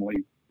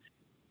family.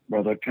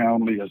 Brother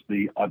Townley is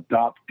the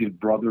adopted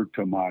brother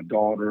to my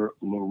daughter,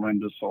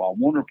 Lorinda, so I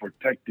want to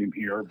protect him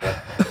here. But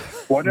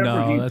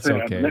whatever he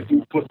said, okay. Let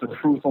me put the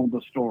truth on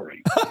the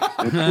story.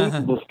 The truth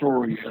of the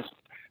story is,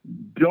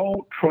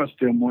 don't trust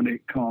him when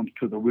it comes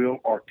to the real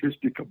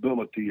artistic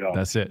ability of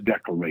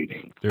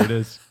decorating. There it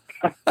is.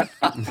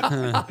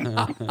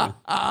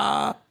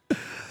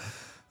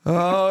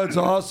 Oh, it's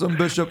awesome,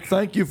 Bishop.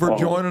 Thank you for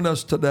joining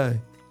us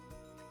today.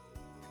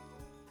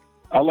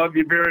 I love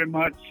you very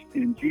much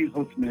in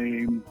Jesus'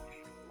 name.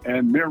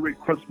 And Merry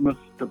Christmas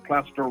to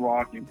Plaster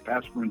Rock and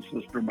Pastor and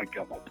Sister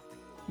McKillop.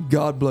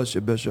 God bless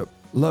you, Bishop.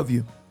 Love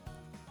you.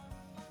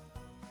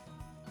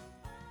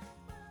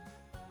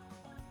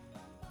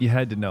 You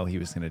had to know he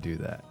was going to do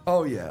that.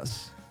 Oh,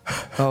 yes.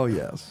 Oh,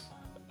 yes.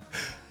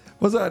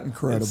 Was that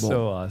incredible? It's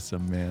so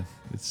awesome, man.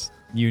 It's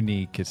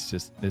unique.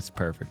 It's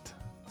perfect.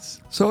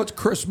 So it's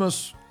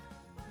Christmas.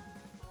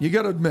 You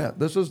got to admit,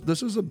 this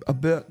is a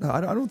bit,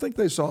 I don't think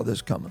they saw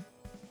this coming.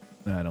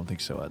 No, I don't think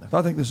so either.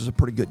 I think this is a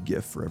pretty good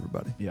gift for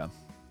everybody. Yeah.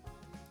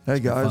 Hey,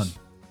 guys.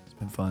 It's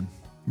been fun.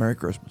 Merry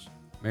Christmas.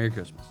 Merry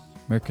Christmas.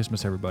 Merry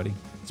Christmas, everybody.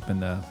 It's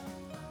been a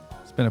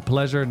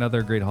pleasure.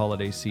 Another great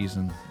holiday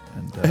season.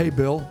 And hey,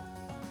 Bill.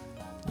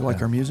 You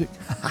like our music?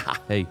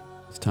 Hey,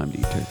 it's time to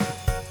eat turkey.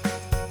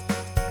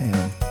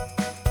 Ham.